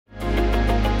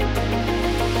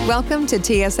Welcome to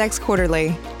TSX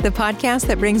Quarterly, the podcast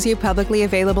that brings you publicly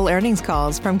available earnings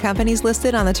calls from companies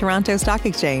listed on the Toronto Stock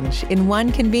Exchange in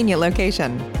one convenient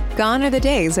location. Gone are the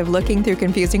days of looking through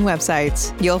confusing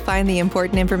websites. You'll find the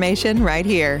important information right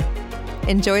here.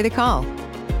 Enjoy the call.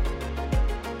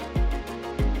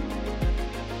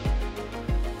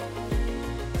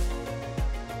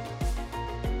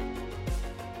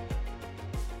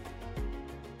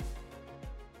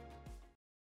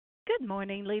 Good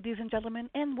morning, ladies and gentlemen,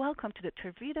 and welcome to the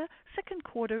Tervita Second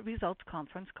Quarter Results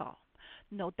Conference Call.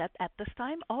 Note that at this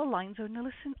time, all lines are in a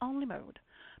listen-only mode,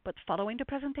 but following the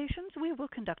presentations, we will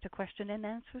conduct a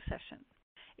question-and-answer session.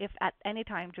 If at any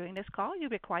time during this call you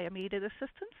require immediate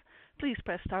assistance, please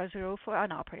press star zero for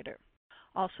an operator.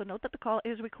 Also note that the call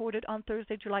is recorded on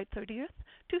Thursday, July 30th,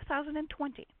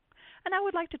 2020. And I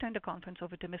would like to turn the conference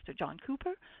over to Mr. John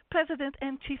Cooper, President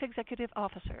and Chief Executive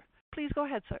Officer. Please go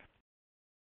ahead, sir.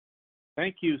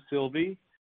 Thank you, Sylvie,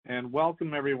 and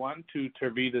welcome everyone to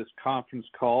Tervita's conference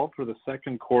call for the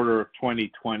second quarter of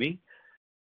 2020.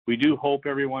 We do hope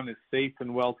everyone is safe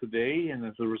and well today, and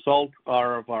as a result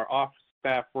of our office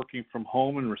staff working from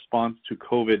home in response to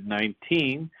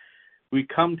COVID-19, we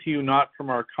come to you not from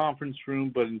our conference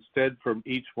room, but instead from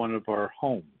each one of our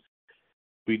homes.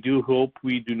 We do hope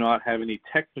we do not have any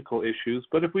technical issues,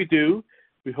 but if we do,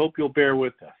 we hope you'll bear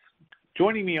with us.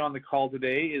 Joining me on the call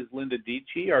today is Linda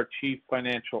Dietschy, our Chief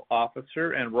Financial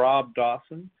Officer, and Rob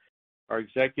Dawson, our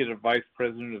Executive Vice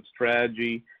President of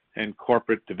Strategy and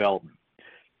Corporate Development.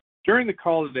 During the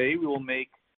call today, we will make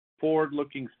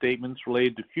forward-looking statements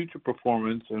related to future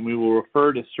performance, and we will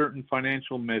refer to certain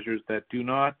financial measures that do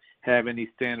not have any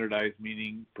standardized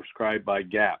meaning prescribed by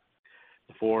GAAP.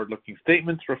 The forward-looking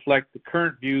statements reflect the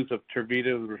current views of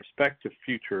Tervita with respect to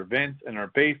future events and are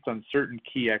based on certain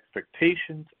key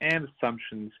expectations and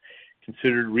assumptions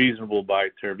considered reasonable by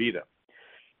Tervita.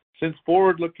 Since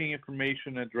forward-looking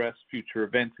information address future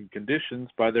events and conditions,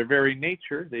 by their very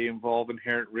nature, they involve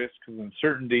inherent risks and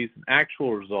uncertainties, and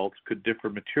actual results could differ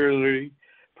materially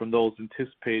from those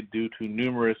anticipated due to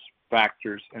numerous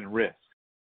factors and risks.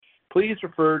 Please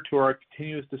refer to our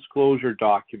continuous disclosure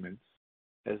documents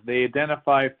as they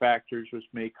identify factors which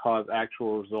may cause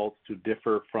actual results to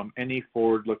differ from any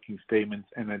forward-looking statements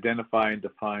and identify and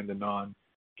define the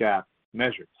non-GAAP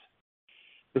measures.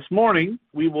 This morning,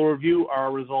 we will review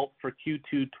our results for Q2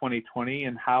 2020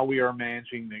 and how we are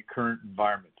managing the current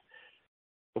environment.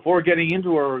 Before getting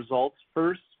into our results,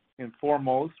 first and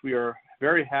foremost, we are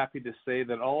very happy to say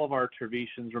that all of our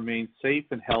Tervitians remain safe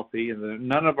and healthy and that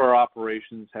none of our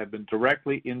operations have been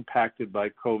directly impacted by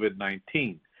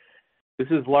COVID-19. This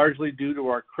is largely due to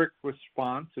our quick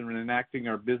response in enacting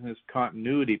our business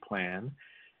continuity plan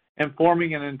and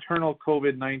forming an internal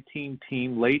COVID-19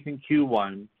 team late in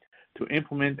Q1 to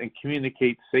implement and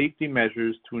communicate safety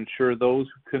measures to ensure those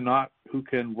who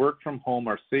can work from home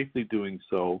are safely doing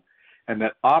so, and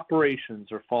that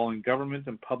operations are following government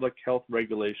and public health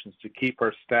regulations to keep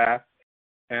our staff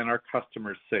and our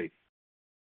customers safe.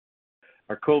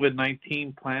 Our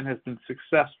COVID-19 plan has been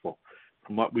successful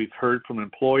from what we've heard from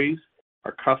employees,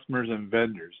 our customers and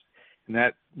vendors, and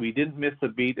that we didn't miss a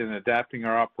beat in adapting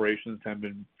our operations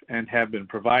and have been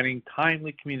providing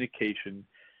timely communication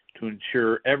to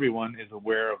ensure everyone is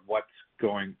aware of what's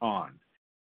going on.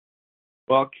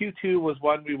 While Q2 was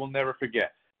one we will never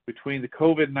forget, between the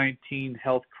COVID-19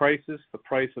 health crisis, the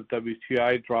price of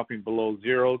WTI dropping below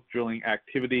zero, drilling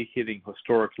activity hitting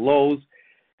historic lows,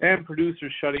 and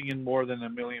producers shutting in more than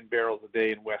 1 million barrels a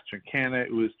day in Western Canada,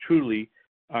 it was truly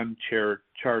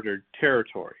uncharted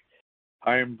territory.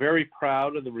 I am very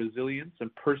proud of the resilience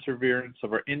and perseverance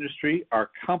of our industry, our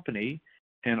company,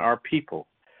 and our people.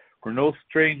 We're no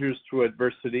strangers to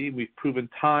adversity. We've proven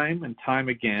time and time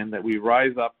again that we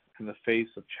rise up in the face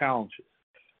of challenges.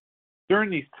 During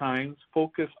these times,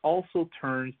 focus also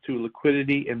turns to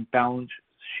liquidity and balance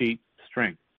sheet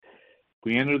strength.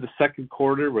 We entered the second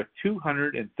quarter with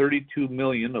 $232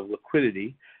 million of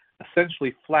liquidity,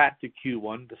 essentially flat to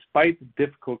Q1 despite the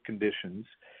difficult conditions,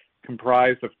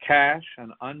 comprised of cash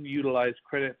and unutilized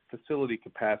credit facility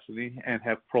capacity, and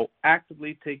have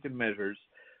proactively taken measures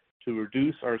to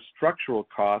reduce our structural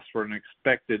costs for an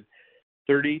expected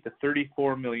 $30 to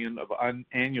 $34 million of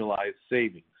annualized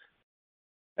savings.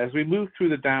 As we move through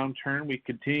the downturn, we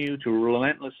continue to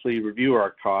relentlessly review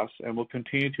our costs and will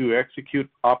continue to execute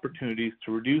opportunities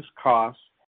to reduce costs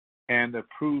and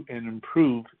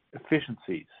improve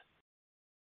efficiencies.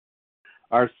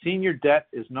 Our senior debt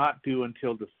is not due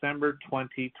until December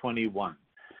 2021.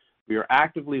 We are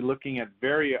actively looking at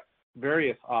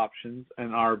various options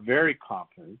and are very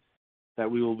confident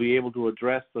that we will be able to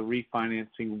address the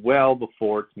refinancing well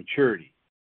before its maturity.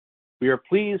 We are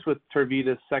pleased with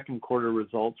Tervita's second quarter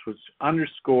results, which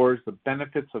underscores the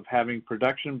benefits of having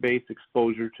production-based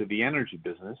exposure to the energy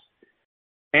business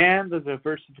and the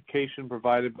diversification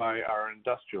provided by our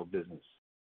industrial business,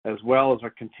 as well as our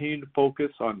continued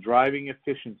focus on driving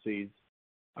efficiencies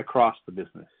across the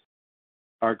business.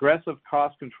 Our aggressive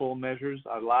cost control measures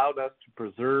allowed us to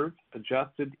preserve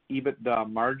adjusted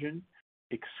EBITDA margin,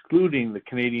 excluding the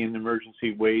Canadian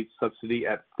Emergency Wage Subsidy,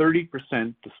 at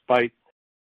 30% despite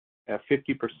a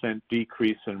 50%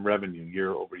 decrease in revenue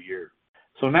year over year.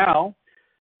 So now,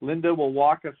 Linda will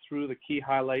walk us through the key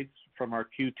highlights from our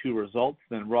Q2 results,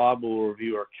 then Rob will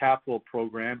review our capital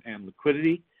program and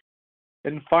liquidity,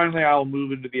 and finally I will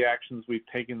move into the actions we've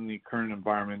taken in the current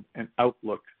environment and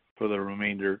outlook for the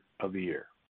remainder of the year.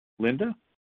 Linda?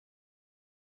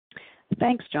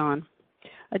 Thanks, John.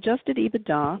 Adjusted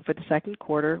EBITDA for the second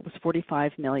quarter was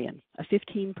 $45 million, a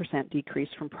 15% decrease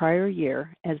from prior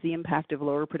year as the impact of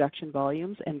lower production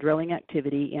volumes and drilling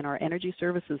activity in our energy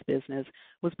services business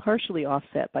was partially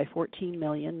offset by $14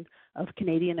 million of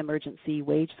Canadian Emergency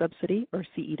Wage Subsidy, or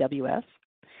CEWS,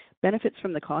 benefits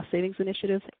from the cost savings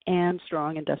initiatives, and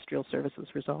strong industrial services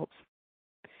results.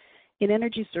 In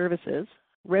energy services,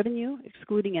 revenue,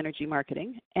 excluding energy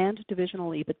marketing, and divisional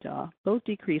EBITDA both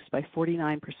decreased by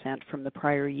 49% from the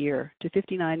prior year to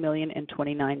 $59 million and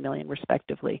 $29 million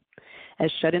respectively,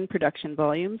 as shut-in production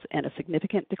volumes and a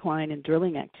significant decline in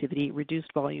drilling activity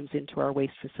reduced volumes into our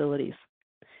waste facilities.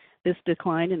 This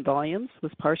decline in volumes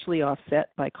was partially offset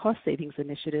by cost savings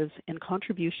initiatives and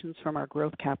contributions from our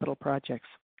growth capital projects.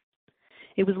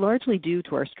 It was largely due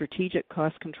to our strategic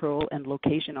cost control and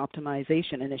location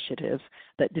optimization initiatives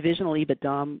that divisional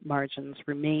EBITDA margins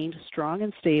remained strong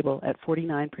and stable at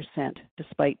 49%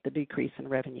 despite the decrease in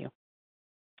revenue.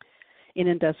 In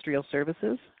industrial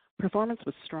services, performance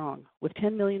was strong, with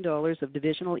 $10 million of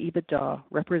divisional EBITDA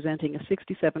representing a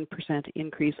 67%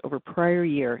 increase over prior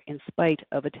year in spite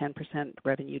of a 10%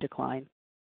 revenue decline.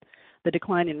 The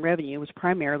decline in revenue was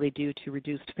primarily due to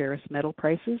reduced ferrous metal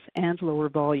prices and lower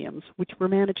volumes, which were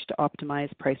managed to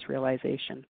optimize price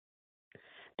realization.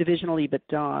 Divisional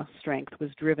EBITDA strength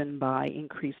was driven by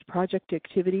increased project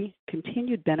activity,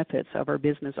 continued benefits of our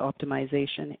business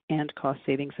optimization, and cost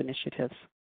savings initiatives.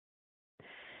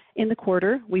 In the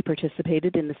quarter, we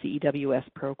participated in the CEWS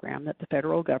program that the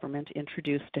federal government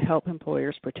introduced to help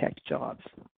employers protect jobs.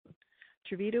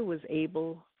 Tervita was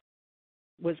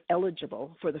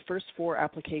eligible for the first 4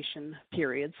 application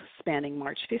periods spanning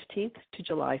March 15th to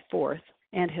July 4th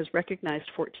and has recognized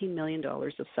 $14 million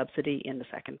of subsidy in the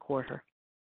second quarter.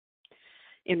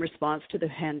 In response to the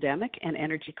pandemic and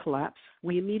energy collapse,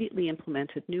 we immediately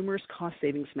implemented numerous cost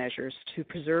savings measures to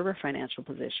preserve our financial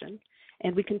position,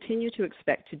 and we continue to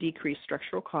expect to decrease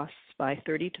structural costs by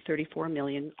 $30 to $34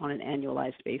 million on an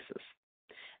annualized basis.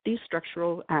 These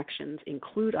structural actions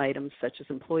include items such as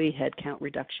employee headcount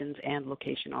reductions and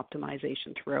location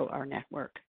optimization throughout our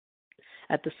network.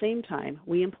 At the same time,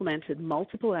 we implemented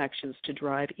multiple actions to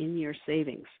drive in-year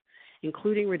savings,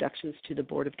 including reductions to the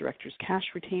Board of Directors' cash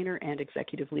retainer and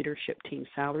executive leadership team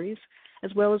salaries,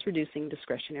 as well as reducing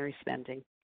discretionary spending.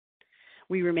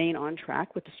 We remain on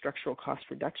track with the structural cost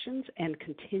reductions and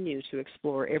continue to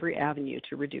explore every avenue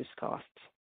to reduce costs.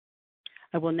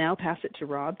 I will now pass it to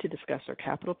Rob to discuss our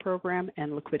capital program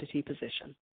and liquidity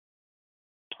position.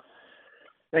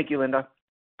 Thank you, Linda.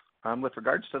 With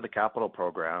regards to the capital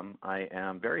program, I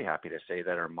am very happy to say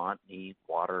that our Montney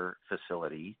water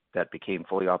facility that became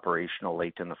fully operational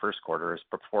late in the first quarter is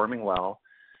performing well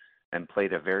and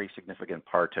played a very significant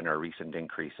part in our recent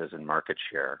increases in market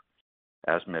share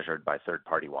as measured by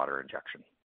third-party water injection.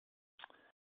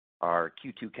 Our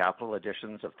Q2 capital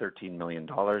additions of $13 million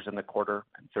in the quarter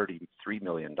and $33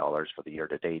 million for the year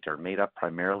to date are made up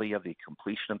primarily of the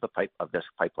completion of this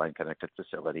pipeline-connected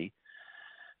facility,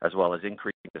 as well as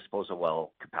increasing disposal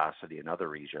well capacity in other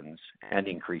regions and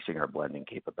increasing our blending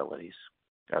capabilities.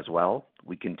 As well,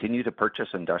 we continue to purchase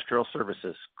industrial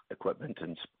services equipment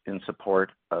in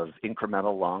support of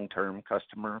incremental long-term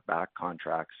customer-backed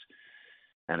contracts,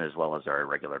 and as well as our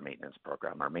regular maintenance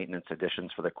program. Our maintenance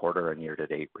additions for the quarter and year to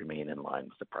date remain in line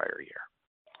with the prior year.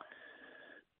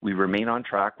 We remain on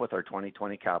track with our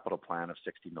 2020 capital plan of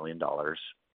 $60 million.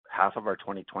 Half of our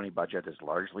 2020 budget is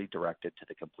largely directed to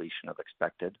the completion of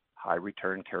expected high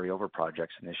return carryover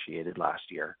projects initiated last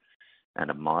year,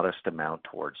 and a modest amount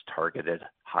towards targeted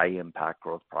high impact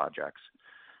growth projects,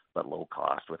 but low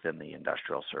cost within the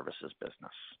industrial services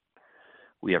business.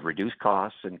 We have reduced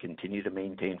costs and continue to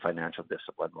maintain financial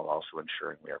discipline while also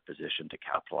ensuring we are positioned to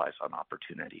capitalize on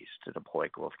opportunities to deploy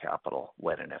growth capital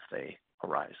when and if they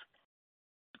arise.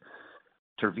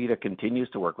 Tervita continues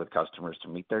to work with customers to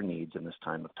meet their needs in this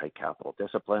time of tight capital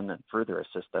discipline and further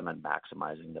assist them in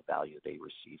maximizing the value they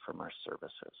receive from our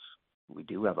services. We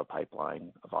do have a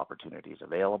pipeline of opportunities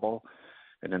available,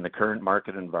 and in the current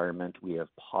market environment, we have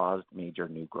paused major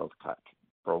new growth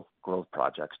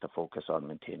projects to focus on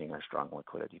maintaining our strong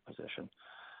liquidity position.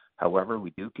 However,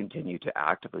 we do continue to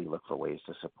actively look for ways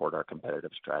to support our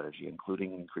competitive strategy,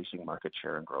 including increasing market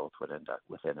share and growth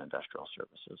within industrial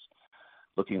services.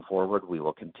 Looking forward, we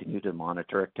will continue to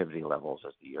monitor activity levels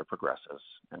as the year progresses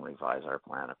and revise our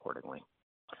plan accordingly.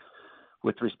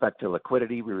 With respect to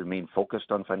liquidity, we remain focused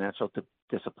on financial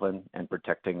discipline and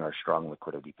protecting our strong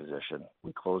liquidity position.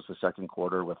 We closed the second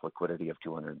quarter with liquidity of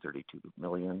 $232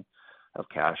 million of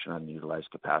cash and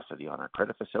unutilized capacity on our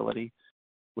credit facility,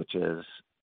 which is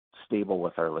stable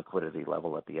with our liquidity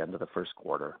level at the end of the first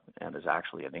quarter and is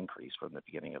actually an increase from the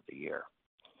beginning of the year.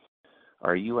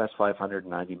 Our US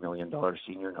 $590 million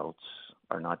senior notes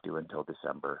are not due until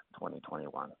December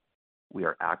 2021. We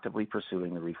are actively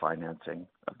pursuing the refinancing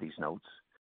of these notes,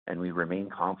 and we remain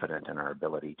confident in our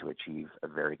ability to achieve a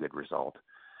very good result.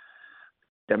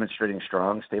 Demonstrating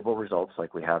strong, stable results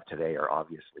like we have today are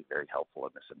obviously very helpful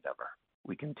in this endeavor.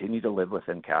 We continue to live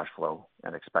within cash flow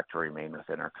and expect to remain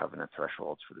within our covenant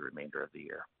thresholds for the remainder of the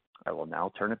year. I will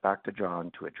now turn it back to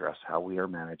John to address how we are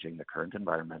managing the current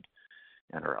environment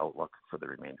and our outlook for the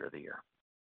remainder of the year.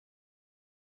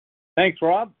 Thanks,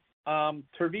 Rob.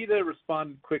 Tervita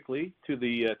responded quickly to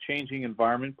the changing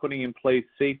environment, putting in place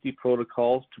safety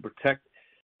protocols to protect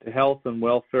the health and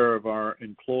welfare of our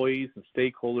employees and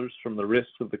stakeholders from the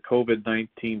risks of the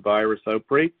COVID-19 virus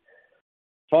outbreak,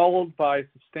 followed by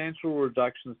substantial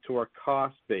reductions to our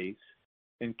cost base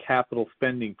and capital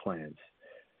spending plans.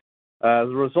 As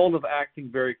a result of acting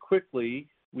very quickly,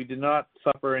 we did not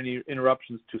suffer any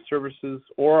interruptions to services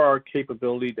or our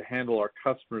capability to handle our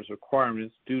customers'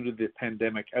 requirements due to the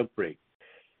pandemic outbreak.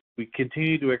 We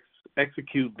continue to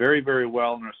execute very, very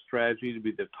well on our strategy to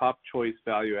be the top choice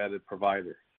value-added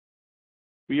provider.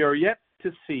 We are yet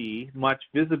to see much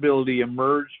visibility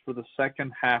emerge for the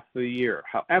second half of the year.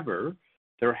 However,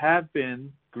 there have been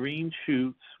green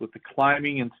shoots with the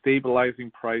climbing and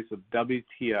stabilizing price of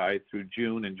WTI through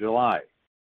June and July,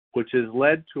 which has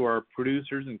led to our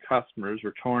producers and customers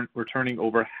returning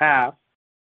over half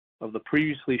of the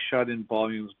previously shut-in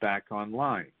volumes back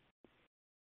online.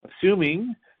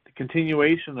 Assuming the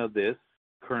continuation of this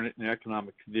current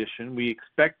economic condition, we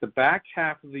expect the back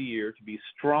half of the year to be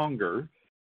stronger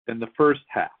than the first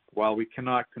half. While we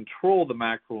cannot control the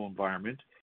macro environment,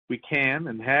 we can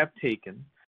and have taken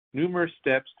numerous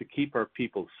steps to keep our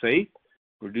people safe,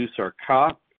 reduce our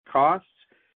costs,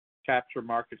 capture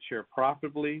market share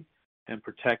profitably, and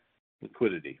protect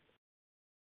liquidity.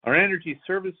 Our energy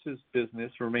services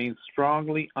business remains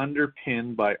strongly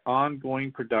underpinned by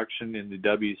ongoing production in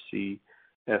the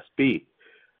WCSB,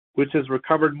 which has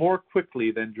recovered more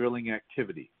quickly than drilling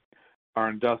activity. Our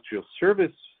industrial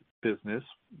service business,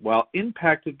 while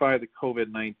impacted by the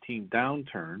COVID-19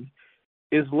 downturn,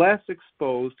 is less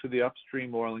exposed to the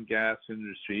upstream oil and gas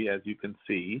industry, as you can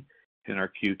see in our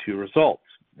Q2 results.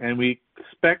 And we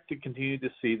expect to continue to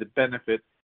see the benefit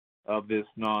of this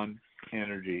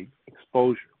non-energy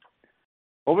exposure.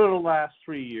 Over the last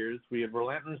 3 years, we have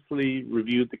relentlessly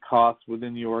reviewed the costs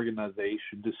within the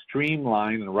organization to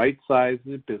streamline and right-size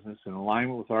the business in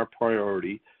alignment with our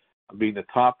priority of being the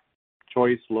top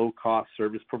choice low-cost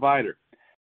service provider.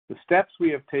 The steps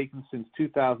we have taken since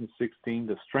 2016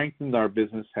 to strengthen our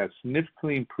business have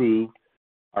significantly improved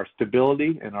our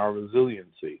stability and our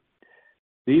resiliency.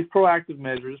 These proactive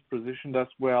measures positioned us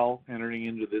well entering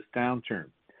into this downturn.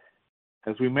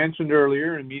 As we mentioned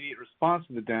earlier, in immediate response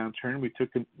to the downturn, we took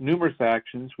numerous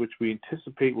actions which we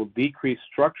anticipate will decrease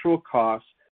structural costs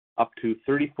up to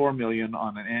 $34 million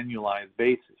on an annualized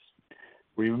basis.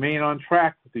 We remain on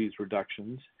track with these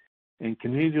reductions and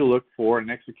continue to look for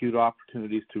and execute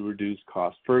opportunities to reduce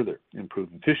costs further, improve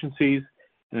efficiencies,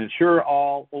 and ensure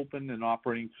all open and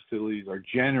operating facilities are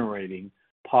generating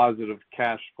positive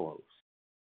cash flows.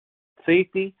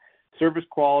 Safety, service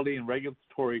quality, and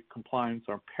regulatory compliance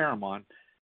are paramount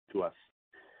to us.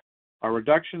 Our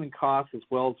reduction in costs as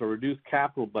well as our reduced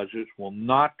capital budget will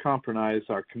not compromise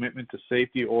our commitment to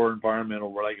safety or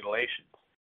environmental regulations.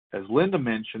 As Linda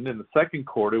mentioned, in the second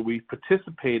quarter, we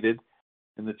participated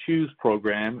in the CHOOSE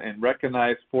program and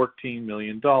recognized $14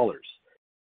 million.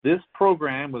 This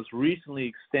program was recently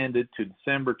extended to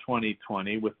December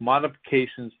 2020 with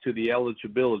modifications to the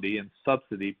eligibility and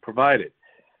subsidy provided.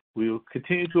 We will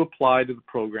continue to apply to the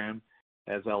program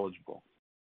as eligible.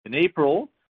 In April,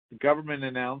 the government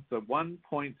announced a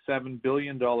 $1.7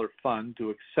 billion fund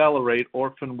to accelerate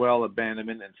orphan well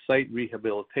abandonment and site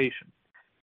rehabilitation.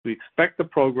 We expect the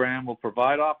program will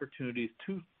provide opportunities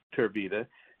to Tervita,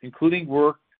 including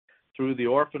work through the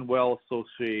Orphan Well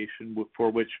Association,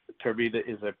 for which Tervita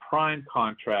is a prime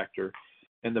contractor,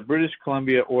 and the British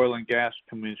Columbia Oil and Gas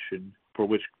Commission, for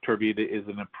which Tervita is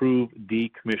an approved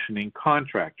decommissioning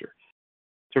contractor.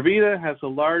 Tervita has the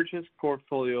largest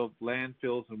portfolio of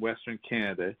landfills in Western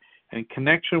Canada, and in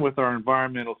connection with our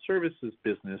environmental services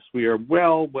business, we are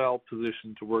well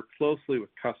positioned to work closely with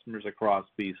customers across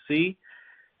BC,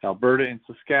 Alberta, and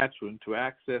Saskatchewan to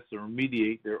access and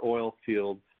remediate their oil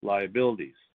field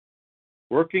liabilities.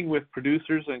 Working with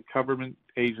producers and government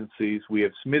agencies, we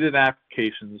have submitted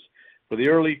applications for the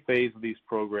early phase of these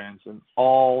programs in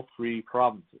all 3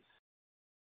 provinces.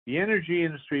 The energy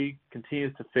industry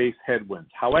continues to face headwinds.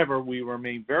 However, we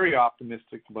remain very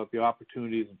optimistic about the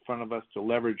opportunities in front of us to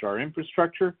leverage our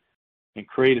infrastructure and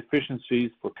create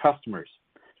efficiencies for customers.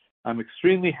 I'm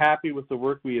extremely happy with the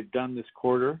work we have done this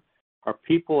quarter. Our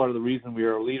people are the reason we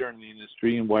are a leader in the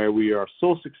industry and why we are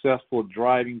so successful at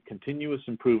driving continuous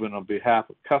improvement on behalf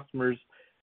of customers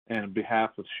and on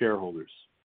behalf of shareholders.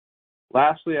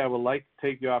 Lastly, I would like to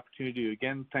take the opportunity to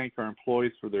again thank our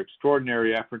employees for their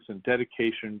extraordinary efforts and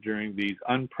dedication during these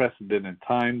unprecedented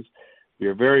times. We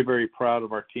are very proud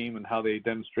of our team and how they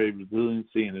demonstrated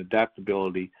resiliency and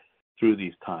adaptability through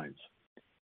these times.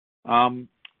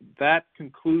 That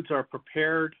concludes our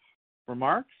prepared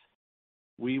remarks.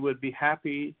 We would be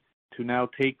happy to now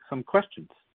take some questions.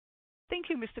 Thank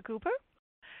you, Mr. Cooper.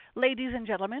 Ladies and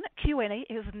gentlemen, Q&A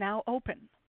is now open.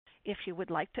 If you would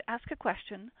like to ask a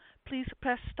question, please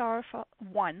press star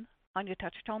 1 on your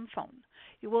touch-tone phone.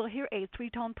 You will hear a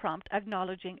 3-tone prompt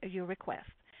acknowledging your request.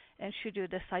 And should you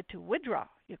decide to withdraw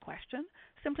your question,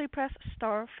 simply press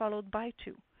star followed by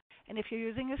 2. And if you're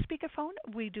using a speakerphone,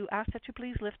 we do ask that you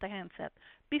please lift the handset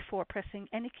before pressing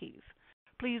any keys.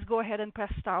 Please go ahead and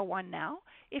press star 1 now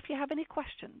if you have any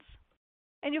questions.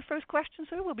 And your first question,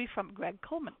 sir, will be from Greg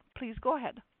Coleman. Please go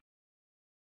ahead.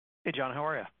 Hey, John, how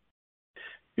are you?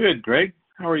 Good, Greg.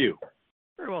 How are you?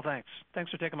 Very well, thanks.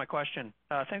 Thanks for taking my question.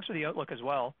 Thanks for the outlook as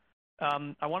well.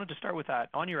 I wanted to start with that.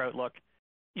 On your outlook,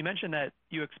 you mentioned that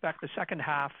you expect the second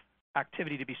half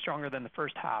activity to be stronger than the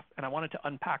first half, and I wanted to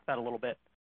unpack that a little bit.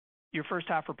 Your first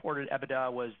half reported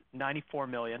EBITDA was 94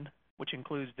 million, which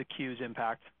includes the CEWS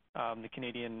impact, the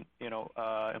Canadian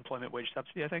Employment Wage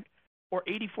Subsidy, I think, or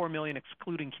 84 million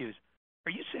excluding CEWS.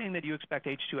 Are you saying that you expect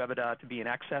H2 EBITDA to be in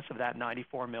excess of that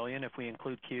 94 million if we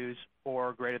include CEWS,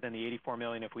 or greater than the 84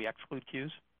 million if we exclude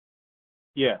CEWS?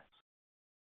 Yes.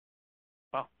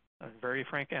 Well, that's a very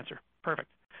frank answer. Perfect.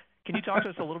 Can you talk to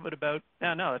us a little bit about...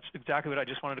 No, that's exactly what I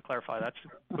just wanted to clarify. That's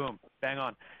boom, bang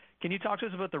on. Can you talk to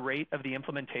us about the rate of the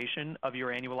implementation of your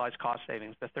annualized cost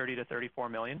savings, the 30 to 34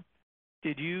 million?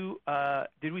 Did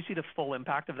we see the full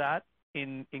impact of that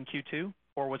in Q2,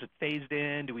 or was it phased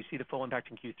in? Do we see the full impact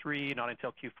in Q3, not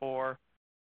until Q4?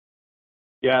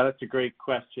 Yeah, that's a great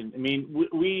question. I mean,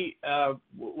 we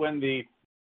when the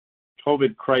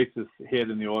COVID crisis hit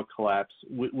and the oil collapse,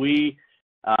 we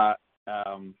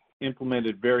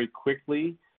implemented very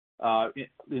quickly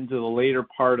into the later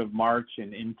part of March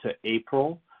and into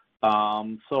April.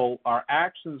 So our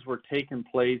actions were taking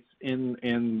place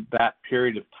in that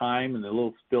period of time and a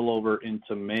little spillover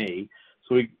into May.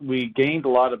 So we gained a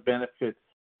lot of benefits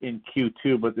in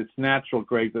Q2, but it's natural,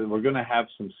 Greg, that we're going to have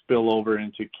some spillover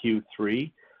into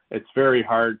Q3. It's very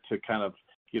hard to kind of,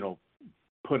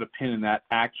 put a pin in that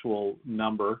actual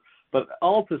number. But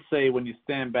all to say, when you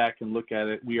stand back and look at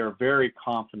it, we are very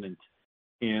confident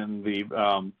in the,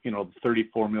 the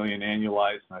 34 million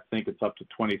annualized, and I think it's up to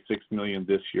 26 million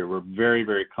this year. We're very,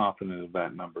 very confident of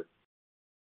that number.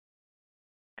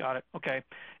 Got it. Okay.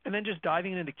 And then just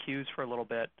diving into CEWS for a little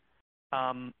bit,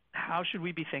 how should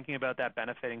we be thinking about that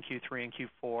benefit in Q3 and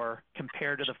Q4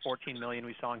 compared to the 14 million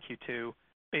we saw in Q2,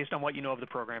 based on what you know of the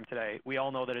program today? We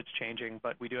all know that it's changing,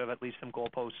 but we do have at least some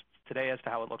goalposts today as to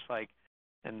how it looks like,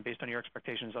 and based on your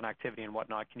expectations on activity and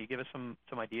whatnot. Can you give us some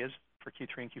ideas for Q3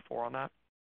 and Q4 on that?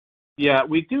 Yeah,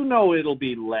 we do know it'll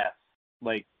be less,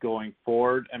 like, going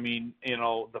forward. I mean,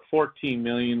 the 14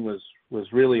 million was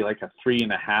really like a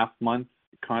 3.5-month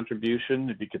contribution,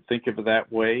 if you could think of it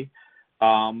that way.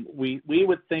 We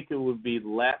would think it would be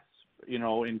less,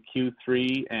 in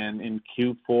Q3 and in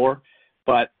Q4,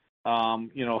 but,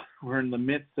 we're in the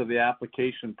midst of the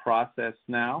application process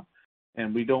now,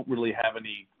 and we don't really have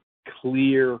any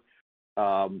clear,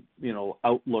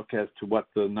 outlook as to what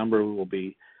the number will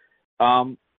be.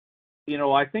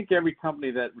 I think every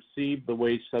company that received the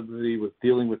wage subsidy was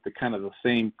dealing with the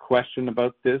same question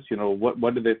about this.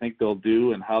 What do they think they'll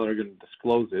do and how they're going to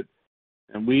disclose it?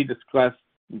 And we discussed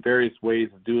various ways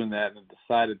of doing that and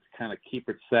decided to kind of keep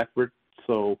it separate.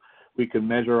 So we can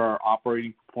measure our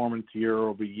operating performance year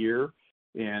over year,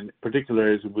 and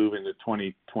particularly as we move into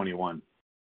 2021.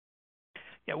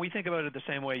 Yeah, we think about it the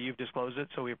same way you've disclosed it,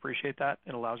 so we appreciate that.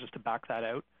 It allows us to back that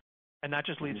out. And that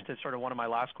just leads to sort of one of my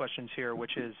last questions here,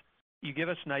 which is you give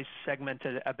us nice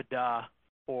segmented EBITDA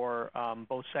for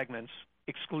both segments,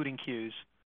 excluding Qs,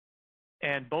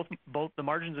 and both the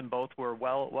margins in both were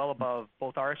well above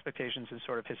both our expectations and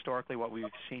sort of historically what we've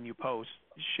seen you post.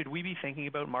 Should we be thinking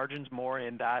about margins more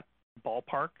in that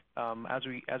ballpark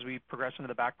as we progress into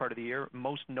the back part of the year,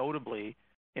 most notably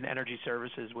in energy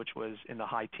services, which was in the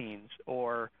high teens,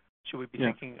 or should we be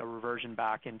thinking a reversion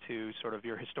back into sort of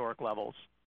your historic levels?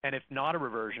 And if not a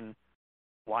reversion,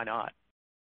 why not?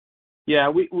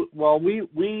 Yeah,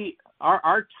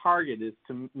 our target is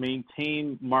to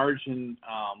maintain margin,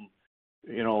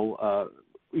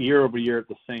 year over year at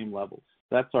the same levels.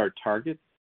 That's our target.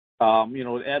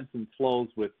 It ebbs and flows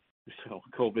with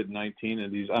COVID-19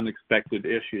 and these unexpected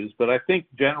issues, but I think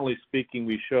generally speaking,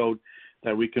 we showed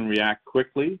that we can react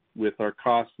quickly with our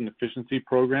cost and efficiency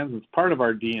programs. It's part of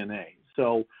our DNA.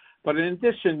 So, but in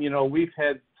addition, we've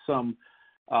had some,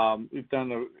 we've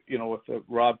done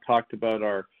Rob talked about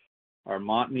our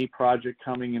Montney project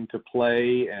coming into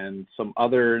play and some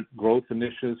other growth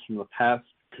initiatives from the past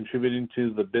contributing to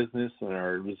the business and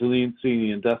our resiliency in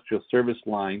the industrial service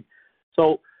line.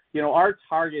 So, our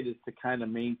target is to kind of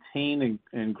maintain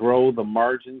and grow the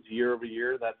margins year over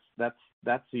year. That's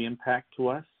the impact to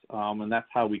us, and that's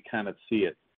how we kind of see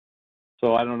it.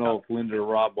 So I don't know if Linda or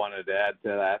Rob wanted to add to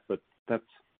that, but that's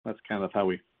kind of how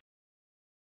we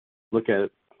look at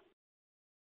it.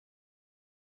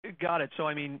 Got it. So,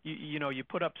 I mean, you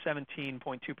put up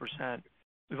 17.2%.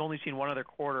 We've only seen one other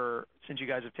quarter since you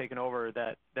guys have taken over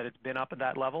that it's been up at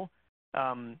that level.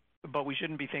 But we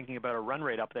shouldn't be thinking about a run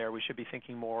rate up there. We should be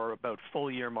thinking more about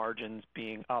full year margins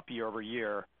being up year over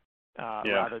year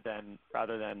rather than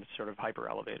sort of hyper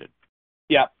elevated.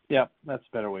 Yeah, that's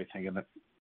a better way of thinking of it.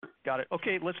 Got it.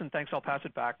 Okay, listen, thanks. I'll pass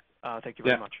it back. Thank you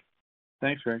very much.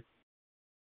 Thanks, Greg.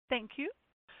 Thank you.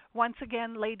 Once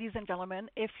again, ladies and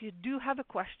gentlemen, if you do have a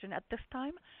question at this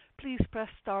time, please press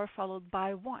star followed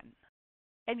by 1.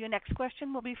 And your next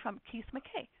question will be from Keith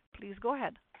MacKay. Please go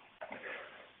ahead.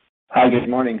 Hi, good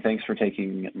morning. Thanks for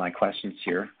taking my questions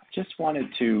here. Just wanted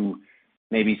to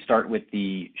maybe start with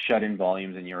the shut-in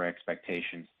volumes and your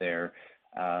expectations there.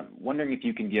 Wondering if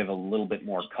you can give a little bit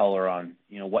more color on,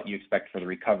 what you expect for the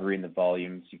recovery in the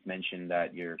volumes. You've mentioned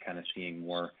that you're kind of seeing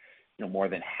more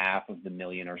than half of the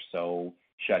million or so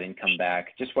shut-in come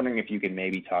back. Just wondering if you can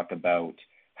maybe talk about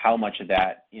how much of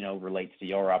that, relates to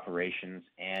your operations,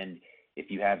 and if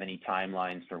you have any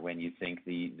timelines for when you think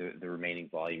the remaining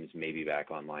volumes may be back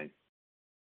online.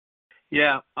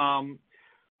 Yeah. I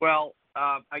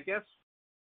guess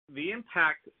the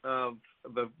impact of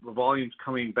the volumes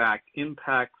coming back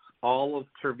impacts all of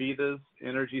Tervita's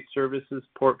energy services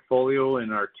portfolio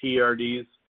and our TRDs,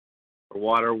 our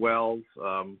water wells,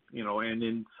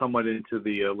 and somewhat into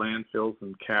the landfills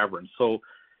and caverns. So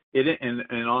and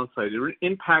on-site, it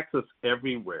impacts us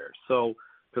everywhere. So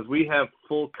because we have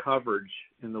full coverage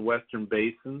in the Western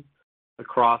Basin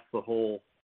across the whole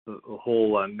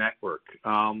network.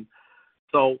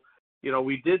 So,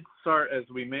 we did start, as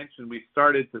we mentioned, we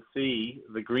started to see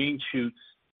the green shoots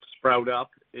sprout up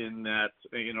in that,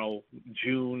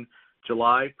 June,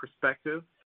 July perspective,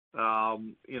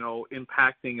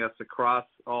 impacting us across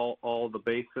all the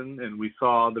basin. And we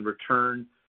saw the return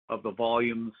of the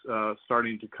volumes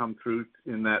starting to come through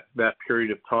in that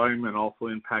period of time, and also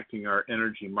impacting our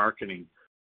energy marketing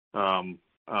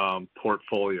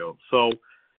portfolio. So,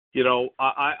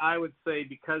 I would say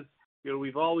because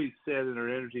we've always said in our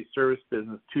energy service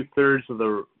business, 2/3 of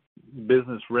the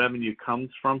business revenue comes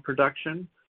from production.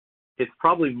 It's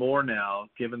probably more now,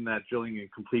 given that drilling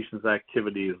and completions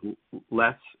activity is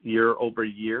less year over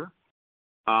year.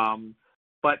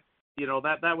 But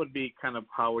that would be kind of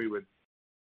how we would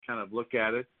kind of look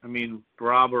at it. I mean,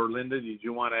 Rob or Linda, did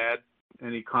you want to add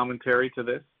any commentary to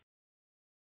this?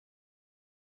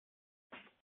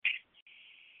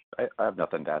 I have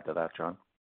nothing to add to that, John.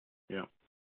 Yeah.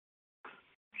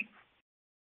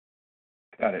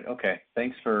 Got it. Okay.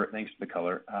 Thanks for the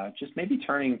color. Just maybe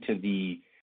turning to the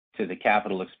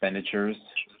capital expenditures.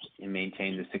 You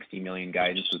maintained the 60 million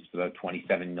guidance with about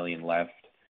 27 million left.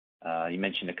 You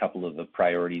mentioned a couple of the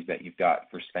priorities that you've got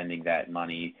for spending that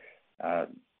money.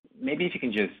 Maybe if you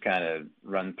can just kind of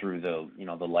run through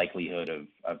the likelihood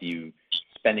of you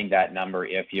spending that number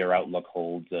if your outlook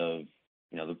holds of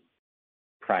the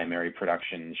primary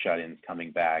production shut-ins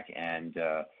coming back and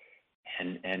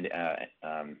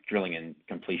drilling and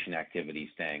completion activity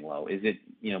staying low. Is it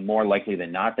more likely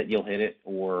than not that you'll hit it,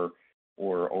 or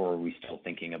or are we still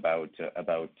thinking about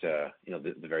the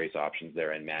various options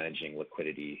there and managing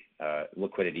liquidity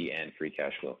and free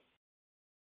cash flow?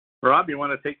 Rob, you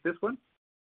want to take this one?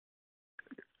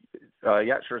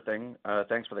 Yeah, sure thing.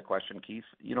 Thanks for the question, Keith.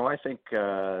 I think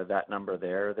that number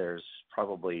there's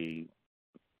a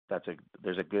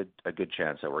good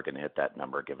chance that we're going to hit that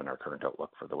number given our current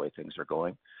outlook for the way things are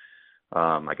going.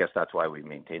 I guess that's why we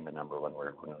maintain the number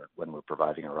when we're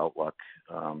providing our outlook.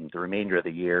 The remainder of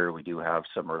the year, we do have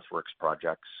some earthworks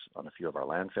projects on a few of our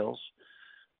landfills,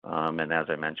 and as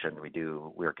I mentioned,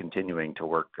 we're continuing to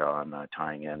work on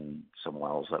tying in some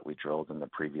wells that we drilled in the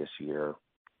previous year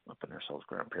up in our South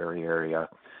Grand Prairie area,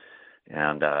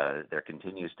 and there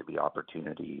continues to be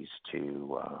opportunities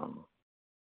to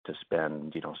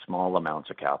spend small amounts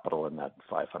of capital in that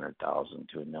 $500,000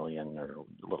 to $1 million or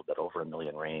a little bit over $1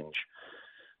 million range,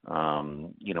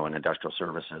 in industrial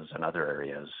services and other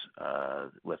areas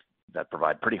that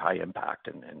provide pretty high impact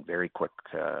and very quick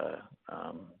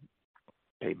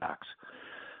paybacks.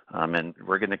 And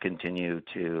we're going to continue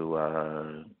to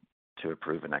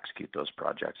approve and execute those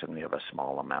projects, and we have a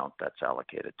small amount that's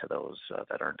allocated to those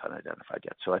that aren't unidentified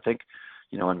yet. So I think,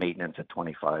 in maintenance at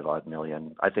 25 odd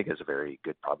million, I think is a very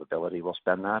good probability we'll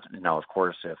spend that. Now, of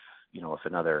course, if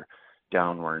another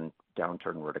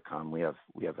downturn were to come, we have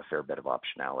a fair bit of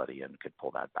optionality and could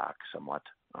pull that back somewhat.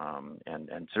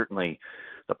 And certainly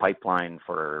the pipeline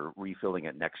for refilling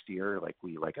it next year,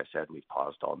 like I said, we've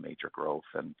paused all major growth,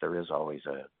 and there is always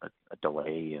a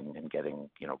delay in getting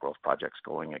growth projects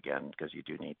going again, because you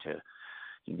need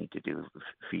to do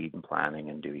feed and planning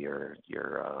and do your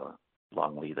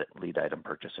long lead item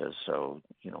purchases. So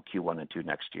Q1 and Q2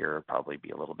 next year will probably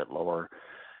be a little bit lower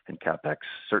in CapEx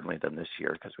certainly than this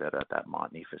year, because we had that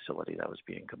Montney facility that was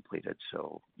being completed.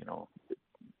 So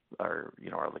our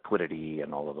liquidity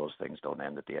and all of those things don't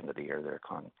end at the end of the year. They're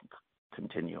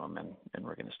continuum, and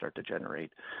we're going to start to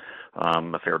generate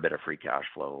a fair bit of free cash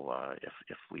flow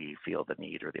if we feel the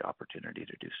need or the opportunity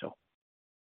to do so.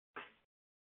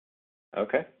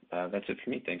 Okay, that's it for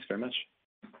me. Thanks very much.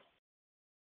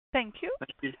 Thank you.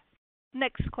 Thank you.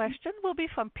 Next question will be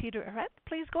from Peter Arret.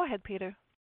 Please go ahead, Peter.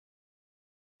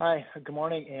 Hi, good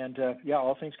morning, and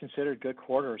all things considered, good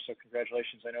quarter. So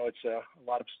congratulations. I know it's a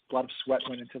lot of sweat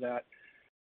went into that.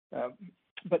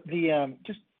 But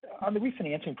just on the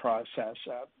refinancing process,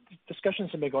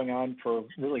 discussions have been going on for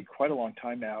really quite a long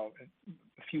time now.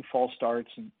 A few false starts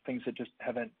and things that just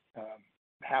haven't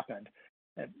happened.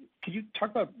 Could you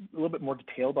talk about a little bit more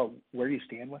detail about where you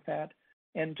stand with that?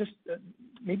 And just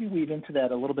maybe weave into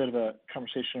that a little bit of a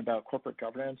conversation about corporate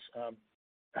governance.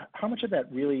 How much of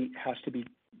that really has to be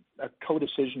a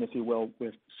co-decision, if you will,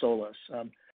 with Solus?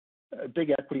 A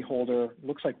big equity holder,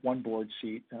 looks like one board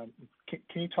seat.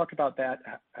 Can you talk about that?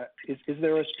 Is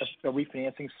there a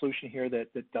refinancing solution here that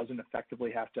doesn't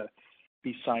effectively have to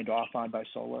be signed off on by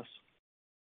Solus?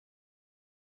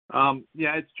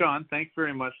 Yeah, it's John. Thanks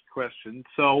very much for the question.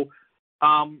 So,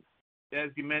 as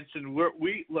you mentioned,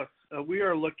 we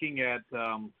are looking at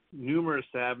numerous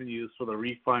avenues for the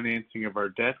refinancing of our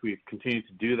debt. We've continued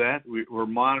to do that. We're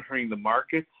monitoring the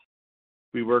markets.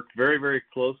 We worked very, very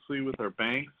closely with our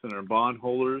banks and our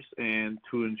bondholders, and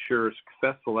to ensure a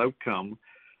successful outcome.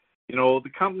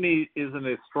 The company is in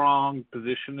a strong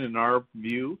position in our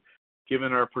view,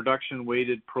 given our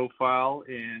production-weighted profile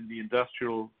and the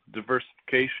industrial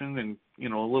diversification, and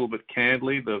a little bit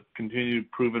candidly, the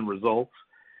continued proven results.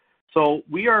 So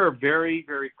we are very,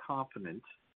 very confident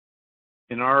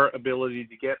in our ability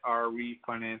to get our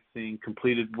refinancing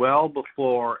completed well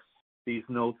before these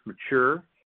notes mature.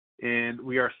 And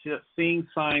we are seeing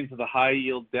signs of the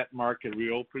high-yield debt market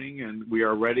reopening, and we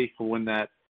are ready for when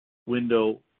that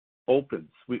window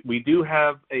opens. We do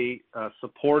have a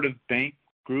supportive bank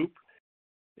group,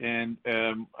 and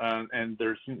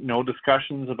there's no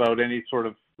discussions about any sort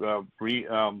of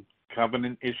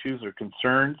covenant issues or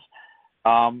concerns.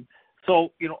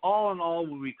 So, all in all,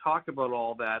 when we talk about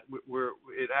all that,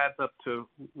 it adds up to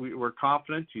we're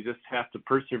confident. You just have to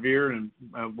persevere and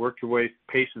work your way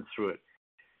patience through it.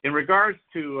 In regards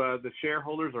to the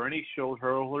shareholders or any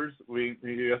shareholders, we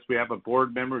have a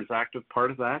board member who's active part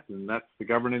of that, and that's the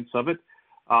governance of it.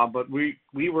 But we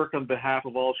work on behalf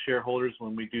of all shareholders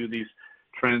when we do these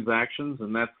transactions,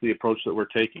 and that's the approach that we're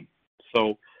taking.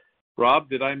 So, Rob,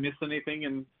 did I miss anything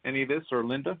in any of this, or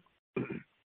Linda?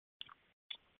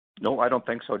 No, I don't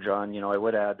think so, John. I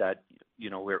would add that,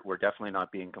 we're definitely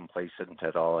not being complacent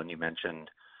at all. And you mentioned,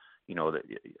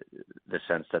 the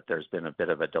sense that there's been a bit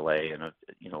of a delay, and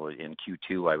in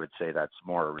Q2, I would say that's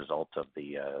more a result of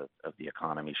the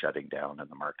economy shutting down and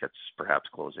the markets perhaps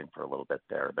closing for a little bit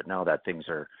there. But now that things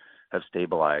are have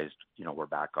stabilized, we're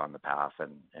back on the path,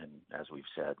 and as we've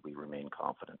said, we remain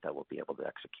confident that we'll be able to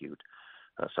execute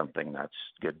something that's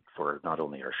good for not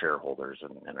only our shareholders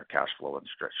and our cash flow and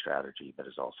strategy, but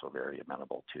is also very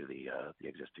amenable to the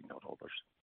existing note holders.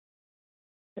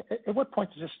 At what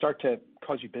point does this start to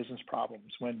cause you business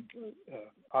problems? When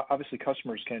obviously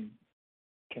customers can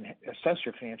assess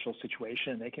your financial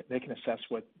situation, they can assess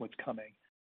what's coming.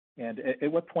 And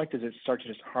at what point does it start to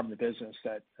just harm the business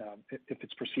that if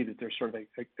it's perceived that there's sort of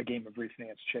a game of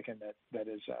refinance chicken that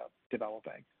is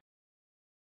developing?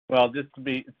 Well,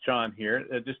 it's John here.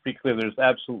 Just to be clear, there's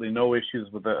absolutely no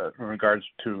issues with in regards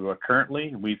to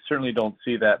currently. We certainly don't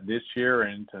see that this year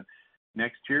and into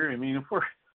next year. I mean, if we're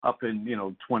up in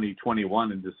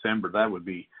 2021 in December, that would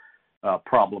be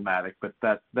problematic. But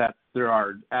that there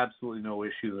are absolutely no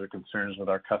issues or concerns with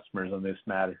our customers on this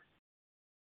matter.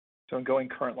 So, ongoing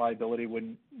current liability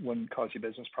wouldn't cause you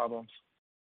business problems?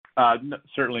 No,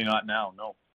 certainly not now.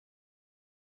 No.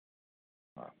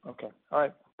 Okay. All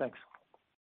right. Thanks.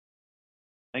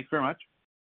 Thanks very much.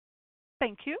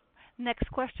 Thank you. Next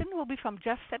question will be from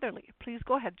Jeff Federley. Please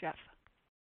go ahead, Jeff.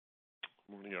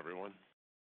 Good morning, everyone.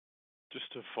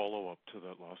 Just to follow up to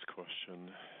that last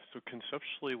question, so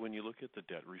conceptually, when you look at the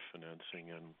debt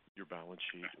refinancing and your balance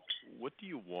sheet, what do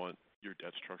you want your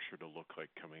debt structure to look like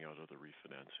coming out of the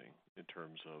refinancing in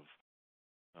terms of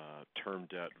term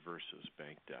debt versus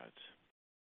bank debt?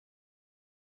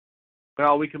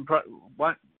 Well, we can.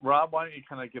 Rob, why don't you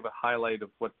kind of give a highlight of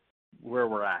where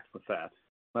we're at with that?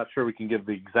 I'm not sure we can give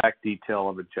the exact detail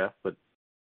of it, Jeff, but.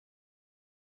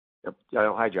 Yep.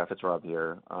 Hi, Jeff. It's Rob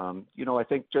here. I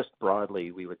think just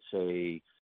broadly, we would say,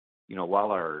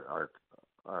 while our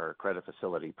credit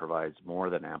facility provides more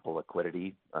than ample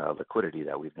liquidity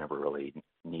that we've never really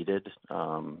needed,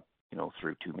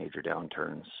 through two major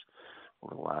downturns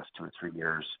over the last 2 or 3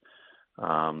 years,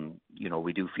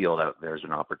 we do feel that there's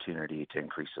an opportunity to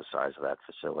increase the size of that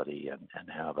facility and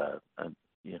have a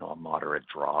moderate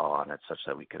draw on it, such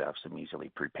that we could have some easily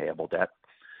prepayable debt.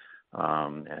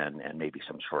 And maybe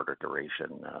some shorter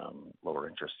duration, lower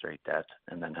interest rate debt,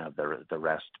 and then have the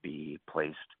rest be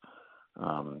placed,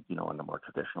 in the more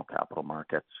traditional capital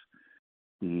markets.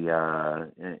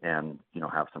 And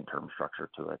have some term structure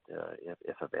to it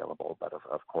if available. But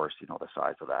of course, the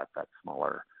size of that's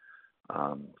smaller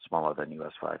than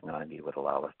US 590 would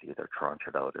allow us to either tranche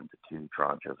it out into 2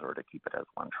 tranches or to keep it as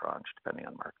 1 tranche, depending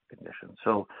on market conditions.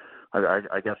 So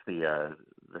I guess the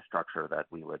structure that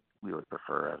we would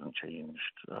prefer hasn't changed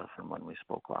from when we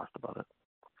spoke last about it.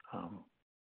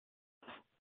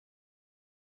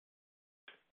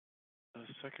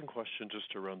 Second question,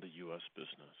 just around the U.S.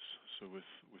 business. So with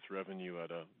revenue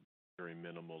at a very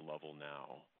minimal level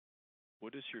now,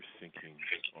 what is your thinking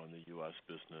on the U.S.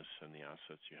 business and the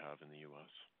assets you have in the U.S.?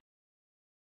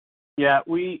 Yeah,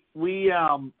 we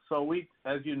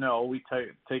as you know, we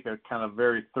take a kind of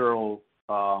very thorough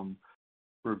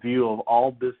review of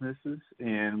all businesses,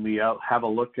 and we have a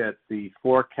look at the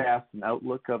forecast and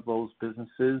outlook of those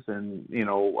businesses, and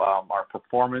our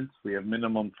performance. We have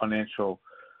minimum financial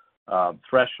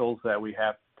thresholds that we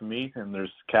have to meet, and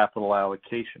there's capital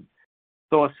allocation.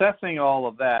 So assessing all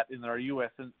of that in our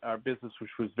our business,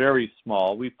 which was very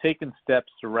small, we've taken steps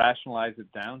to rationalize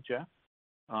it down, Jeff,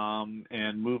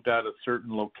 and moved out of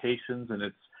certain locations, and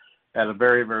it's at a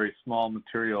very, very small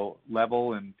material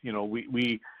level. And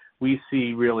we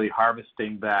see really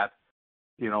harvesting that,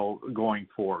 going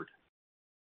forward.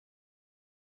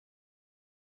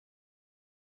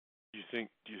 Do you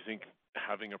think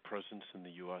having a presence in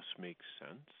the U.S. makes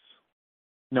sense?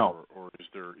 No. Or is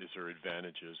there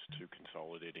advantages to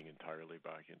consolidating entirely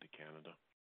back into Canada?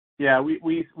 Yeah,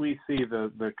 we see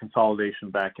the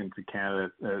consolidation back into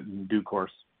Canada in due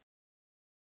course.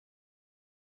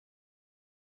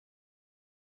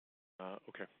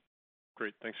 Okay.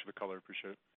 Great. Thanks for the color.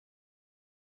 Appreciate it.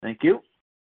 Thank you.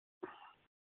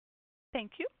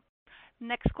 Thank you.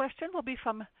 Next question will be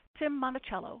from Tim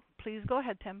Monticello. Please go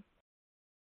ahead, Tim.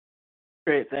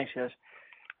 Great. Thanks, guys.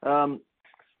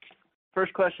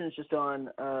 First question is just on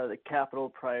the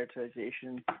capital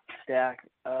prioritization stack.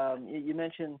 You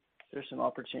mentioned there's some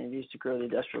opportunities to grow the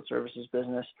industrial services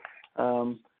business,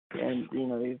 and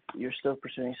you're still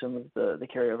pursuing some of the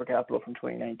carryover capital from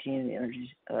 2019 in the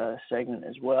energy segment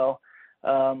as well.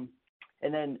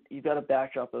 And then you've got a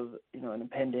backdrop of an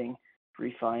impending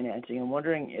refinancing. I'm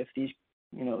wondering if these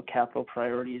capital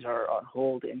priorities are on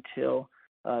hold until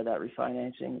that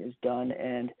refinancing is done,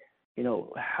 and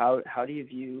how do you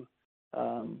view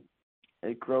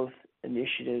growth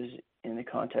initiatives in the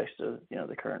context of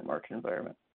the current market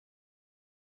environment?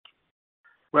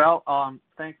 Well,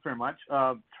 thanks very much.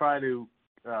 Try to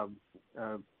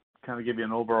kind of give you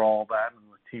an overall of that, and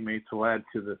the teammates will add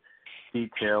to the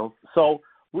details. So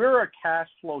we're a cash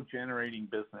flow generating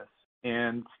business,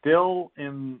 and still,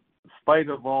 in spite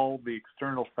of all the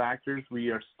external factors, we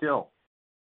are still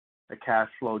a cash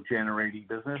flow generating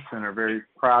business and are very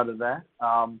proud of that.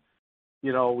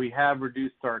 We have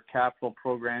reduced our capital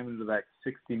program into that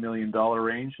 $60 million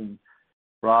range, and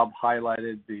Rob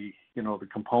highlighted the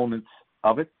components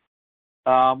of it.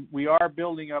 We are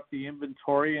building up the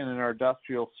inventory in our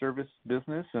industrial service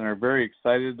business and are very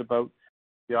excited about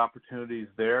the opportunities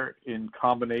there in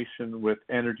combination with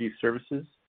energy services.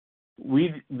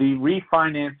 The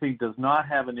refinancing does not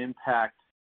have an impact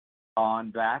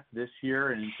on that this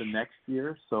year and into next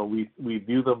year, so we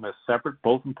view them as separate,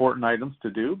 both important items to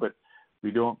do, but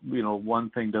we don't, one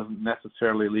thing doesn't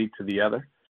necessarily lead to the other,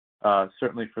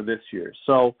 certainly for this year.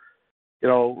 So,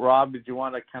 Rob, did you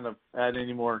want to kind of add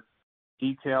any more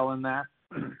detail in that?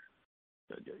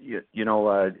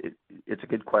 It's a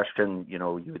good question.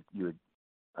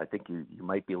 I think you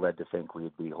might be led to think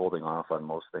we'd be holding off on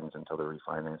most things until the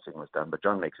refinancing was done. But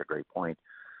John makes a great point.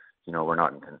 We're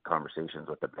not in conversations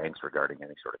with the banks regarding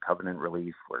any sort of covenant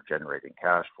relief. We're generating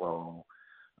cash flow.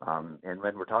 And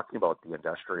when we're talking about the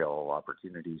industrial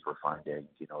opportunities we're finding,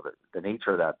 the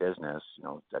nature of that business,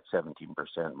 that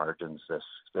 17% margins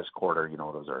this quarter,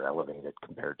 those are elevated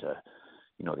compared to,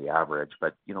 the average.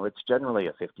 But, it's generally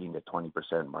a 15 to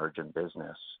 20% margin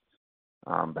business.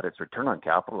 But its return on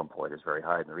capital employed is very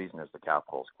high. And the reason is the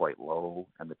capital is quite low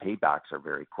and the paybacks are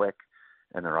very quick.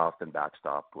 And they're often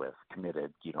backstopped with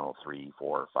committed, 3,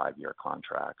 4, 5 year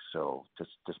contracts. So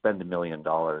to spend $1 million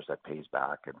that pays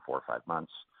back in 4 or 5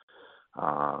 months,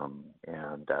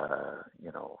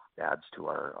 adds to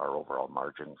our overall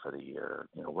margin for the year.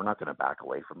 We're not going to back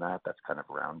away from that. That's kind of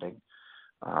rounding.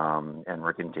 And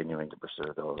we're continuing to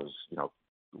pursue those,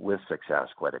 with success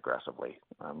quite aggressively.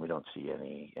 We don't see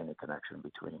any connection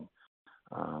between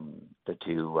the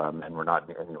two, and we're not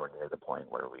anywhere near the point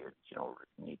where we,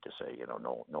 need to say,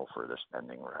 no further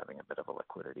spending. We're having a bit of a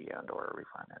liquidity and or a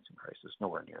refinancing crisis.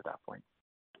 Nowhere near that point.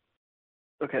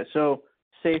 Okay, so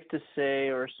safe to say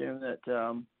or assume that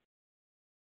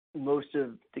most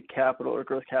of the capital or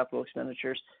growth capital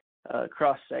expenditures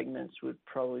across segments would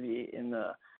probably be in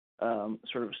the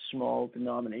sort of small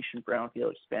denomination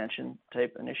brownfield expansion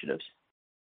type initiatives.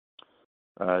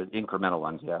 Incremental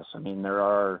ones, yes. I mean,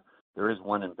 there is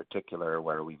one in particular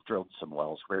where we've drilled some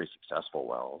wells, very successful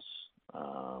wells,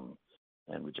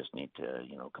 and we just need to,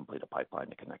 complete a pipeline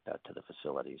to connect that to the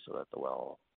facility so that the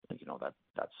well,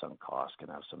 that sunk cost can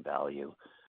have some value.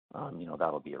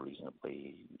 That'll be a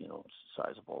reasonably,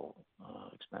 sizable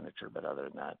expenditure. But other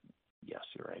than that, yes,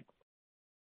 you're right.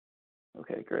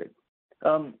 Okay, great.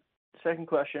 Second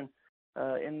question.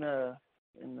 In the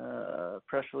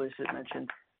press release, it mentioned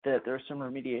that there are some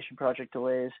remediation project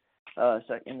delays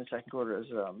in the second quarter as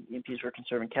E&Ps were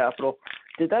conserving capital.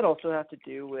 Did that also have to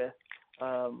do with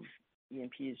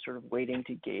E&Ps sort of waiting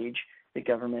to gauge the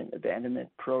government abandonment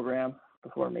program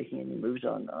before making any moves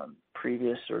on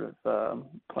previous sort of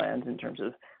plans in terms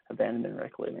of abandonment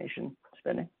reclamation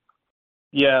spending?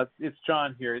 Yeah, it's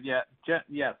John here. Yeah,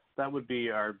 yes, that would be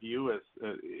our view.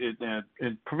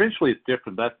 And provincially, it's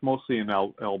different. That's mostly in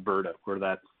Alberta, where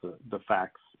that's the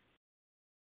facts.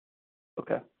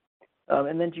 Okay.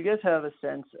 And then do you guys have a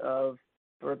sense of,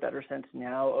 or a better sense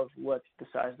now, of what the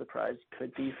size of the prize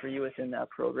could be for you within that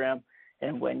program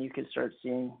and when you could start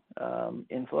seeing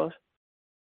inflows?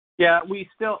 Yeah,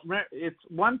 it's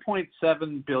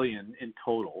 $1.7 billion in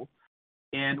total.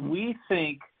 And we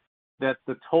think that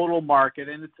the total market,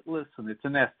 and it's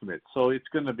an estimate, so it's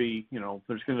going to be,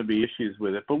 there's going to be issues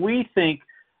with it, but we think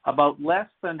about less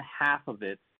than half of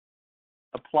it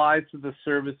applies to the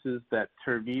services that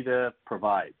Tervita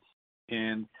provides.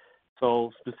 And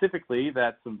so specifically,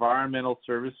 that's environmental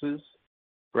services,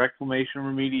 reclamation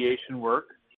remediation work,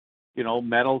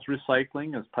 metals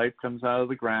recycling as pipe comes out of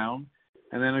the ground,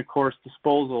 and then, of course,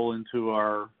 disposal into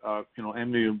our,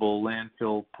 enviable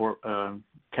landfill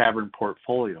cavern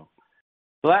portfolio.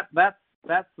 So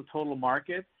that's the total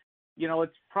market.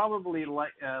 It's probably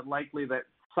likely that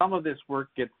some of this work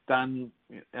gets done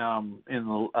in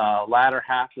the latter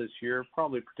half this year,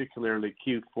 probably particularly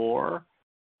Q4,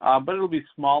 but it'll be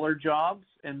smaller jobs,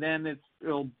 and then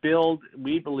it'll build,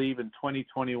 we believe, in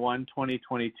 2021,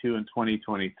 2022, and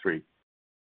 2023.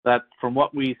 That, from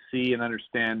what we see and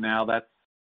understand now,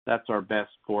 that's our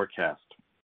best forecast.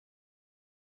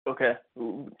 Okay.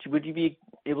 Would you be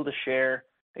able to share,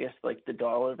 I guess, like the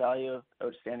dollar value of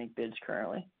outstanding bids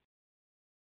currently?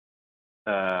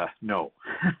 No.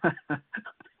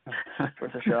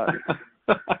 Worth a shot.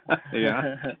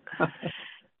 Yeah.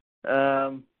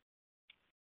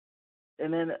 And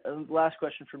And then last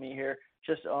question for me here,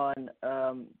 just on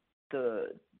the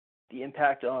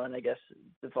impact on, I guess,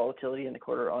 the volatility in the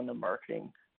quarter on the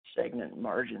marketing segment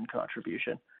margin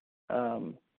contribution.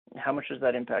 How much was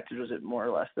that impacted? Was it more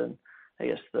or less than, I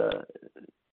guess, the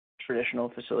traditional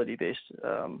facility-based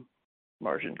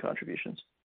margin contributions?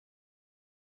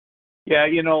 Yeah,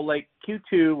 like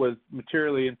Q2 was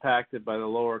materially impacted by the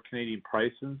lower Canadian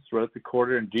prices throughout the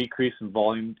quarter and decrease in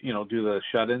volume, due to the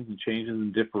shut-ins and changes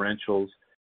in differentials.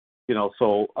 We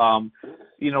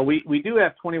do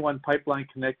have 21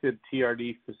 pipeline-connected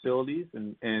TRD facilities,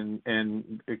 and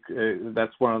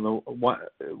that's one of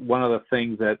the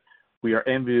things that we are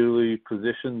enviably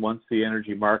positioned once the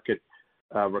energy market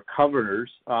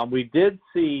recovers. We did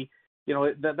see,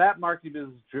 that market is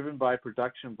driven by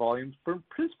production volumes,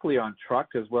 principally on truck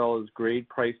as well as grade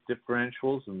price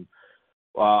differentials, and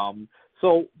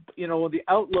the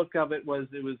outlook of it was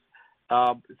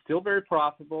still very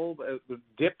profitable. The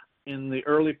dip in the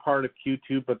early part of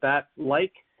Q2, but that,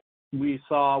 like we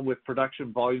saw with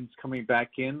production volumes coming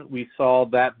back in, we saw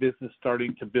that business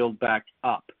starting to build back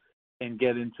up and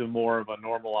get into more of a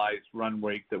normalized run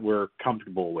rate that we're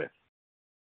comfortable with.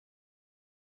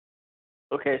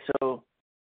 Okay, so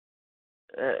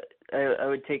I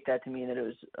would take that to mean that it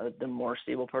was the more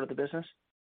stable part of the business?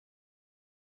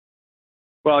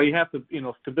 Well, you have to,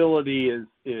 stability is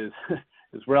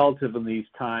is relative in these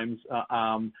times.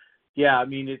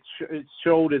 It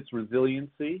showed its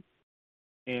resiliency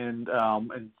and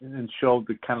showed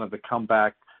the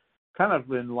comeback kind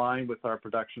of in line with our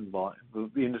production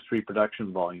volume, the industry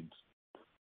production volumes.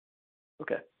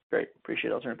 Okay, great.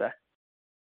 Appreciate it. I'll turn it back.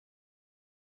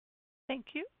 Thank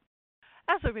you.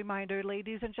 As a reminder,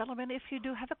 ladies and gentlemen, if you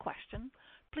do have a question,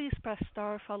 please press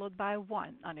star followed by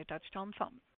 1 on your touch-tone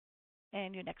phone.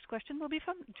 And your next question will be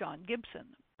from John Gibson.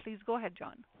 Please go ahead,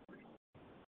 John.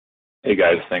 Hey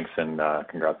guys, thanks, and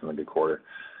congrats on the good quarter.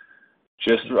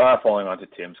 Just following on to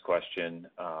Tim's question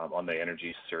on the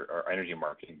energy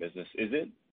marketing business,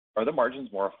 are the margins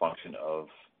more a function of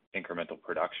incremental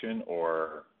production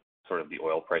or sort of the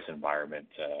oil price environment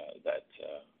that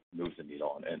moves the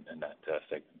needle in that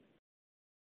segment?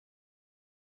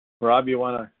 Rob, you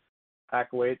want to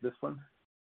hack away at this one?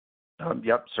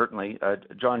 Yep, certainly.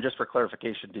 John, just for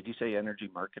clarification, did you say energy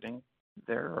marketing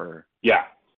there, or? Yeah.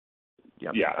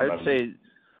 Yep. Yeah. I would say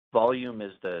volume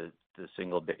is the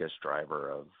single biggest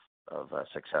driver of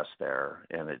success there,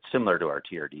 and it's similar to our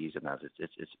TRDs in that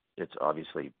it's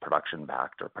obviously production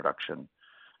backed or production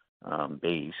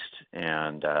based,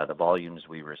 and the volumes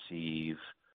we receive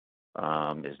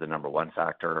is the number one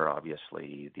factor.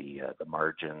 Obviously, the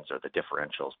margins or the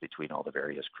differentials between all the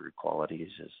various crude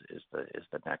qualities is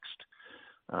the next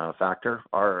factor.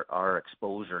 Our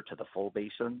exposure to the full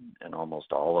basin and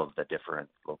almost all of the different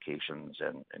locations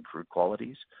and crude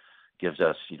qualities gives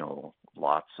us,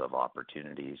 lots of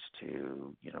opportunities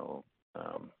to,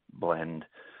 blend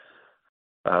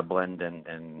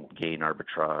and gain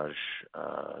arbitrage,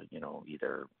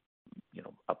 either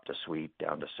up to sweet,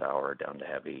 down to sour, down to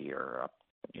heavy, or up,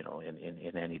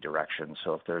 in any direction.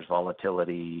 So if there's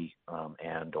volatility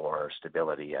and or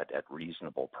stability at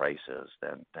reasonable prices,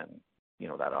 then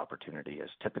that opportunity has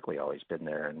typically always been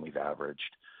there, and we've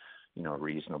averaged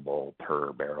reasonable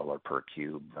per barrel or per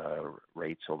cube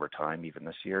rates over time. Even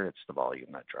this year, it's the volume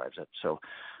that drives it. So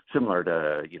similar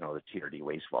to the TRD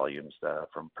waste volumes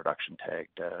from production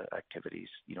tagged activities,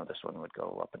 this one would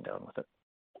go up and down with it.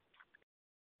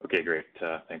 Okay, great.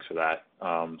 Thanks for that.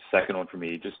 Second one for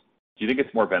me, just do you think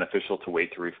it's more beneficial to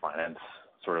wait to refinance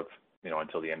sort of,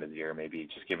 until the end of the year, maybe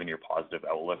just given your positive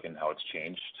outlook and how it's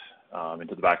changed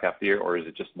into the back half of the year, or is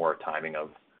it just more a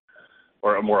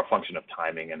function of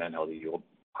timing and then how the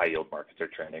high yield markets are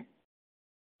trending?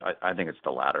 I think it's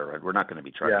the latter. We're not going to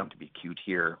be trying to be cute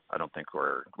here. I don't think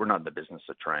we're not in the business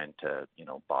of trying to,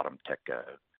 bottom tick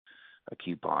a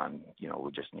coupon.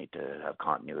 We just need to have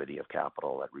continuity of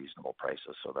capital at reasonable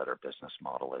prices so that our business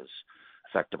model is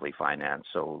effectively financed.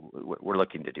 So we're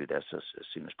looking to do this as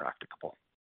soon as practicable.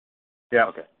 Yeah,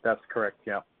 okay, that's correct.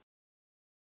 Yeah.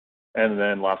 And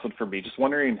then last one for me, just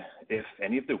wondering if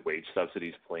any of the wage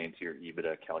subsidies play into your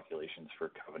EBITDA calculations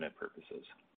for covenant purposes.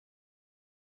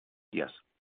 Yes.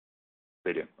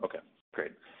 They do. Okay,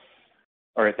 great.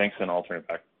 All right, thanks, and I'll turn it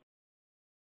back.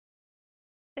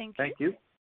 Thank you.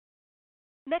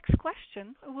 Next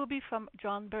question will be from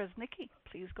John Bereznicki.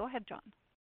 Please go ahead, John.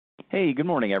 Hey, good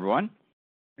morning, everyone.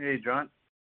 Hey, John.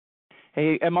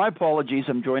 Hey, and my apologies,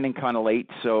 I'm joining kind of late,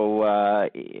 so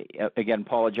again,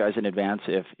 apologize in advance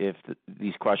if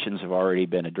these questions have already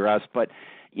been addressed. But,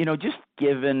 just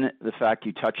given the fact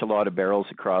you touch a lot of barrels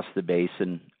across the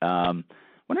basin,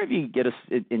 wonder if you could get us,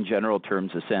 in general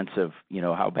terms, a sense of,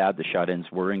 how bad the shut-ins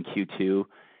were in Q2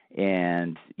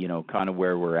 and, kind of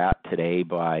where we're at today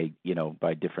by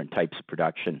different types of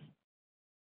production.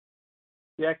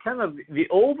 Yeah, kind of the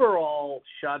overall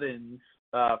shut-ins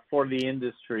for the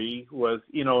industry was,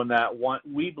 in that one,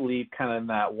 we believe kind of in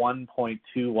that 1.2,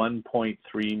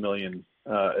 1.3 million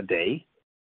a day.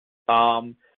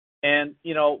 And,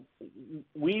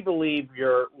 we believe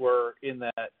we're in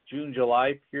that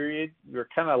June-July period. We're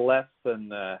kind of less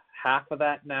than half of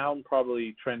that now, and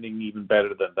probably trending even better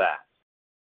than that.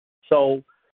 So,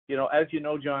 as you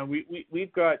know, John,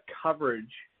 we've got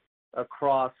coverage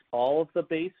across all of the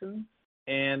basins.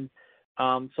 And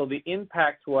so the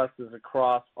impact to us is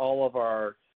across all of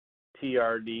our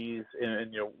TRDs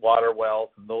and water wells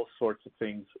and those sorts of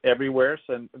things everywhere.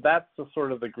 So, and that's the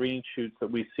sort of the green shoots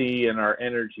that we see in our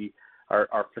energy,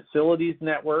 our facilities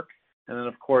network, and then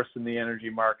of course in the energy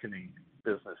marketing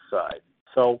business side.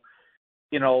 So,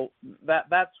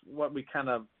 that's what we kind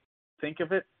of think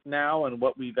of it now and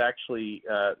what we've actually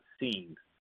seen.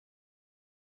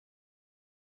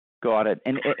 Got it.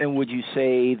 And would you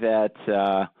say that,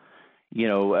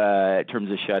 in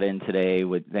terms of shut-in today,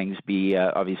 would things be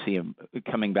obviously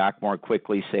coming back more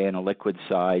quickly, say, on a liquid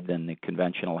side than the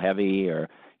conventional heavy, or,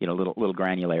 little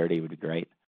granularity would be great?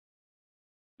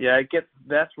 Yeah,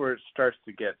 that's where it starts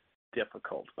to get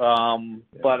difficult.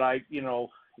 But I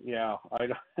it's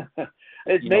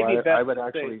maybe best I would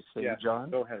actually say, yeah,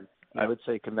 John, go ahead. I would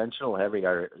say conventional heavy,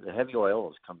 the heavy oil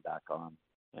has come back on,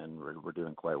 and we're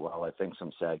doing quite well. I think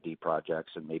some SAGD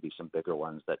projects and maybe some bigger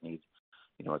ones that need,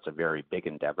 it's a very big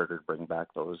endeavor to bring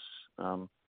back those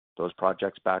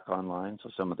projects back online. So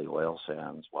some of the oil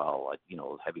sands, while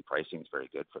heavy pricing is very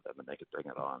good for them and they could bring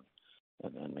it on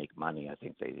and make money, I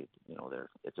think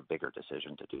it's a bigger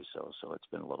decision to do so. So it's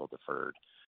been a little deferred.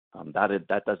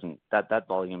 That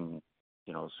volume,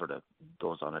 sort of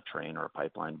goes on a train or a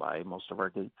pipeline by most of our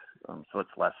gates. So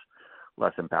it's less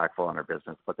impactful on our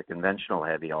business. But the conventional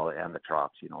heavy and the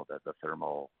troughs, the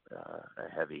thermal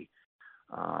heavy,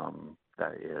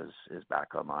 that is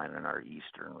back online, and our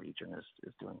eastern region is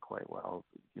doing quite well.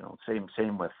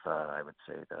 Same with I would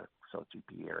say the South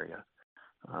GP area.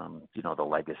 The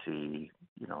legacy,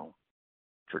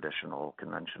 traditional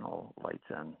conventional lights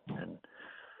and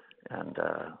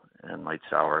light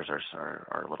sours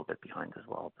are a little bit behind as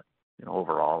well. But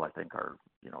overall, I think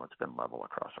it's been level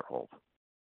across our whole.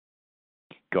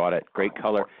 Got it. Great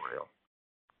color.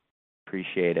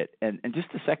 Appreciate it. And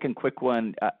just a second quick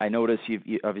one. I noticed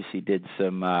you obviously did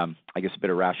some, a bit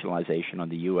of rationalization on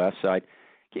the U.S. side.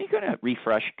 Can you kind of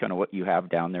refresh kind of what you have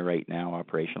down there right now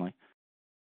operationally?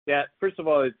 Yeah. First of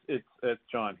all, it's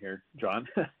John here. John,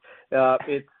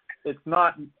 it's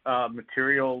not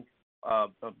material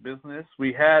business.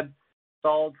 We had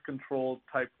solids control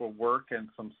type of work and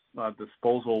some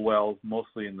disposal wells,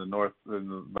 mostly in the north,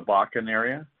 in the Bakken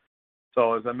area.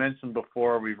 So as I mentioned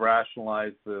before, we've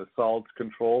rationalized the solids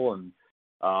control, and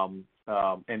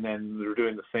then we're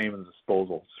doing the same in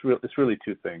disposal. It's really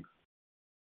two things.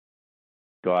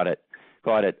 Got it.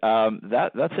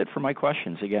 That's it for my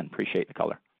questions. Again, appreciate the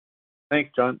color.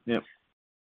 Thanks, John. Yep.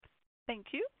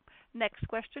 Thank you. Next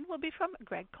question will be from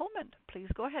Greg Coleman. Please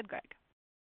go ahead, Greg.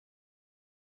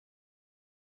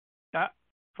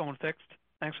 Phone fixed.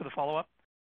 Thanks for the follow-up.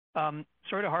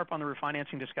 Sorry to harp on the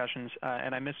refinancing discussions,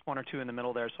 and I missed one or two in the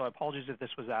middle there, so apologies if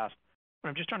this was asked. But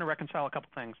I'm just trying to reconcile a couple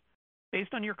things.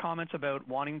 Based on your comments about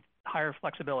wanting higher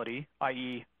flexibility,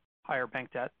 i.e. higher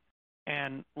bank debt,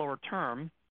 and lower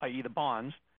term, i.e. the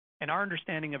bonds, and our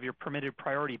understanding of your permitted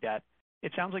priority debt,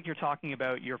 it sounds like you're talking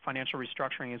about your financial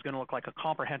restructuring is going to look like a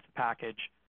comprehensive package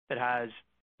that has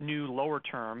new lower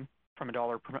term from a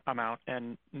dollar amount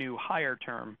and new higher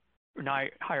term,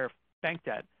 higher bank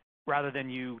debt, rather than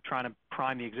you trying to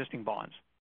prime the existing bonds.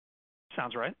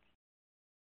 Sounds right?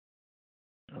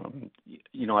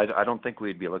 I don't think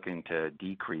we'd be looking to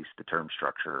decrease the term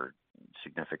structure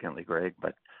significantly, Greg,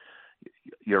 but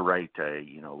you're right.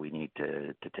 We need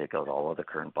to take out all of the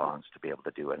current bonds to be able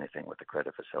to do anything with the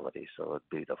credit facility. So it'd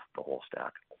be the whole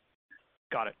stack.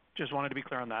 Got it. Just wanted to be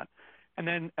clear on that. And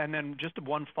then just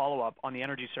one follow-up on the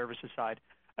energy services side.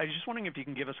 I was just wondering if you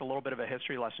can give us a little bit of a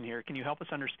history lesson here. Can you help us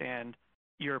understand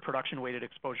your production-weighted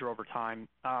exposure over time?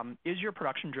 Is your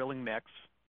production drilling mix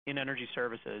in energy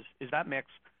services, is that mix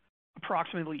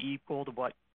approximately equal to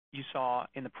what you saw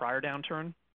in the prior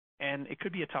downturn? And it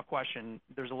could be a tough question.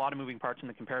 There's a lot of moving parts in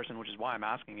the comparison, which is why I'm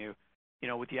asking you.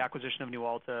 With the acquisition of New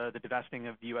Alta, the divesting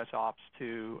of the U.S. ops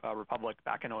to Republic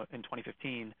back in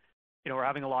 2015, we're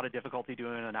having a lot of difficulty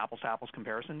doing an apples-to-apples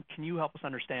comparison. Can you help us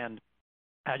understand,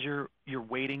 as you're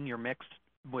weighting your mix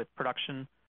with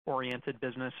production-oriented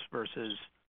business versus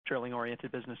drilling-oriented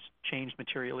business changed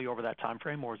materially over that time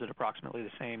frame, or is it approximately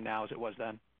the same now as it was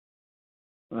then?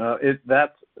 Greg,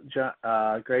 that's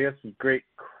a great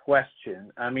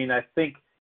question. I mean, I think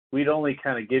we'd only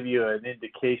kind of give you an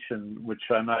indication, which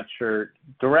I'm not sure.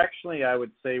 Directionally, I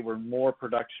would say we're more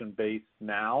production-based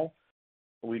now.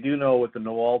 We do know with the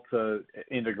Nualta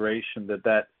integration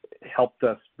that helped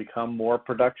us become more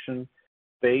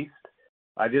production-based.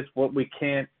 What we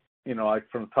can't, like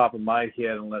from the top of my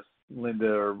head, unless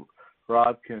Linda or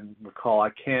Rob can recall, I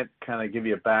can't kind of give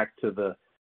you back to the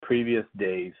previous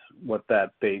days what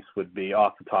that base would be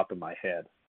off the top of my head.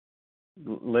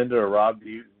 Linda or Rob,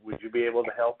 would you be able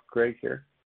to help Greg here?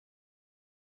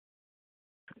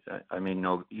 I mean,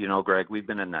 Greg, we've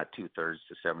been in that 2/3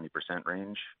 to 70%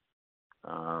 range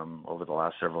over the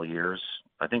last several years.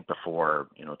 I think before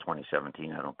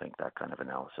 2017, I don't think that kind of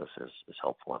analysis is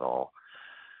helpful at all.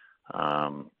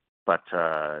 But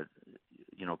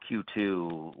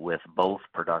Q2 with both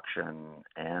production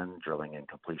and drilling and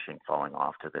completion falling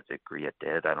off to the degree it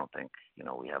did, I don't think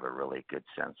we have a really good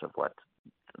sense of what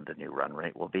the new run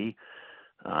rate will be.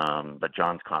 But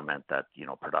John's comment that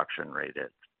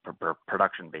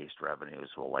production-based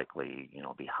revenues will likely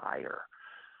be higher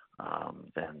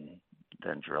than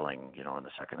drilling in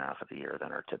the second half of the year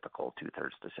than our typical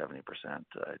 2/3 to 70%.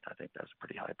 I think that's a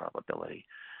pretty high probability.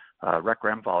 Rec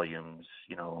rem volumes,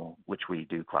 which we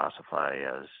do classify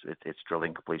as it's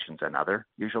drilling, completions, and other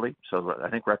usually. So I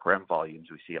think rec rem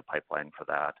volumes, we see a pipeline for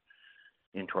that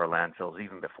into our landfills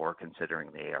even before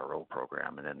considering the ARO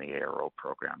program. And then the ARO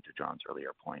program, to John's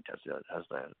earlier point, has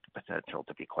the potential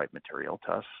to be quite material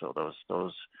to us. So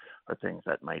those are things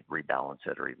that might rebalance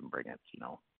it or even bring it,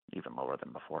 even lower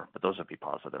than before. But those would be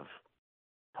positive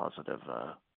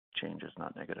changes,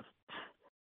 not negative.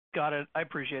 Got it. I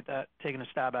appreciate that, taking a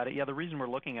stab at it. Yeah, the reason we're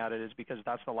looking at it is because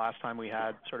that's the last time we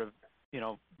had sort of,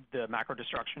 the macro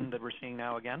destruction that we're seeing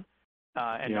now again.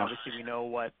 Obviously we know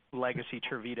what legacy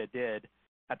Tervita did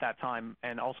at that time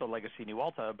and also legacy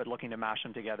Nualta, but looking to mash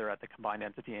them together at the combined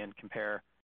entity and compare.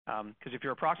 Because if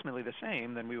you're approximately the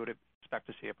same, then we would expect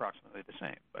to see approximately the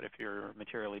same. But if you're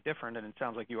materially different, and it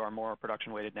sounds like you are more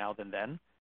production weighted now than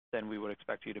then we would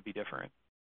expect you to be different.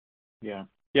 Yeah.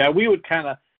 We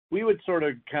would sort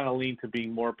of lean to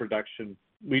being more production.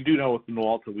 We do know with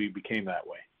Nualta we became that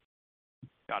way.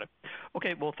 Got it.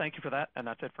 Okay, well, thank you for that, and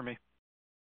that's it for me.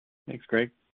 Thanks,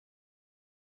 Greg.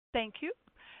 Thank you.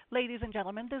 Ladies and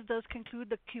gentlemen, this does conclude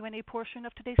the Q&A portion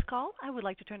of today's call. I would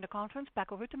like to turn the conference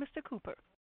back over to Mr. Cooper.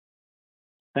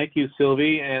 Thank you,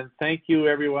 Sylvie, and thank you,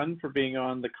 everyone, for being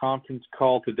on the conference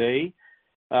call today.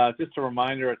 Just a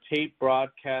reminder, a tape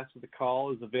broadcast of the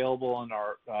call is available on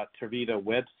our Tervita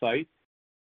website.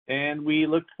 And we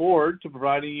look forward to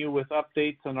providing you with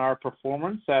updates on our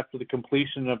performance after the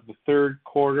completion of the third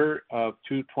quarter of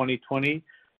 2020.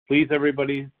 Please,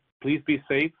 everybody, please be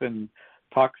safe and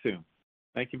talk soon.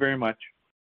 Thank you very much.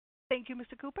 Thank you,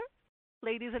 Mr. Cooper.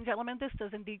 Ladies and gentlemen, this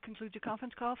does indeed conclude your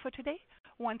conference call for today.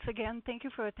 Once again, thank you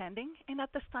for attending. And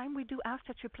at this time, we do ask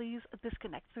that you please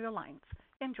disconnect your lines.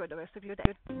 Enjoy the rest of your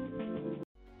day.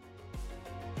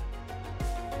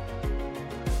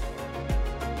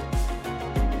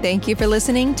 Thank you for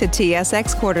listening to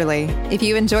TSX Quarterly. If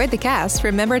you enjoyed the cast,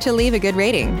 remember to leave a good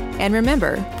rating. And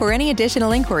remember, for any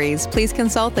additional inquiries, please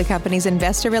consult the company's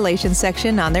investor relations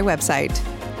section on their website.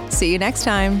 See you next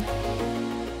time.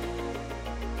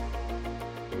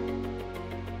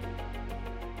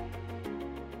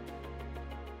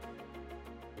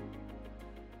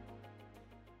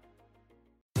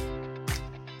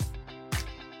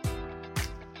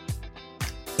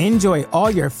 Enjoy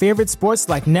all your favorite sports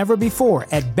like never before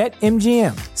at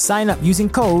BetMGM. Sign up using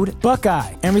code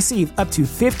Buckeye and receive up to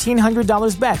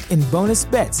 $1,500 back in bonus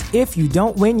bets if you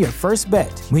don't win your first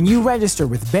bet. When you register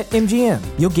with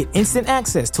BetMGM, you'll get instant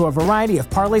access to a variety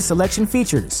of parlay selection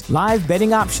features, live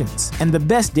betting options, and the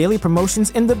best daily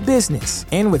promotions in the business.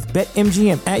 And with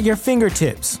BetMGM at your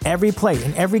fingertips, every play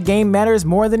and every game matters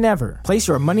more than ever. Place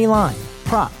your money line,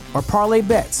 prop, or parlay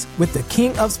bets with the king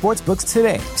of sportsbooks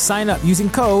today. Sign up using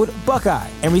code Buckeye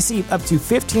and receive up to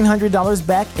 $1,500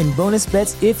 back in bonus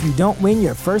bets if you don't win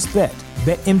your first bet.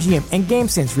 BetMGM and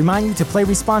GameSense remind you to play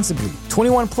responsibly.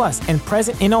 21 plus and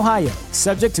present in Ohio,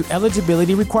 subject to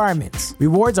eligibility requirements.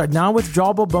 Rewards are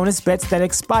non-withdrawable bonus bets that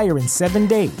expire in 7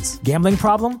 days. Gambling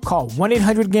problem? Call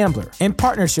 1-800-GAMBLER in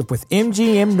partnership with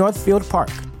MGM Northfield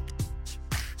Park.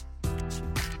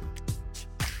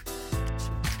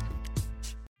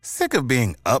 Sick of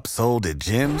being upsold at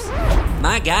gyms?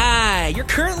 My guy, you're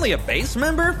currently a base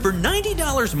member? For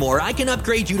 $90 more, I can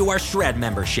upgrade you to our Shred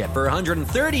membership. For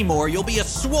 $130 more, you'll be a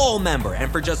Swole member.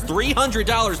 And for just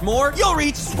 $300 more, you'll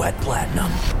reach Sweat Platinum.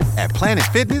 At Planet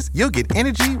Fitness, you'll get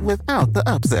energy without the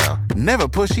upsell. Never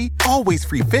pushy, always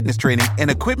free fitness training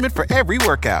and equipment for every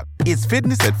workout. It's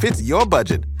fitness that fits your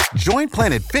budget. Join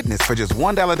Planet Fitness for just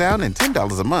 $1 down and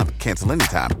 $10 a month. Cancel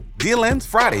anytime. Deal ends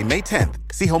Friday, May 10th.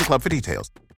 See Home Club for details.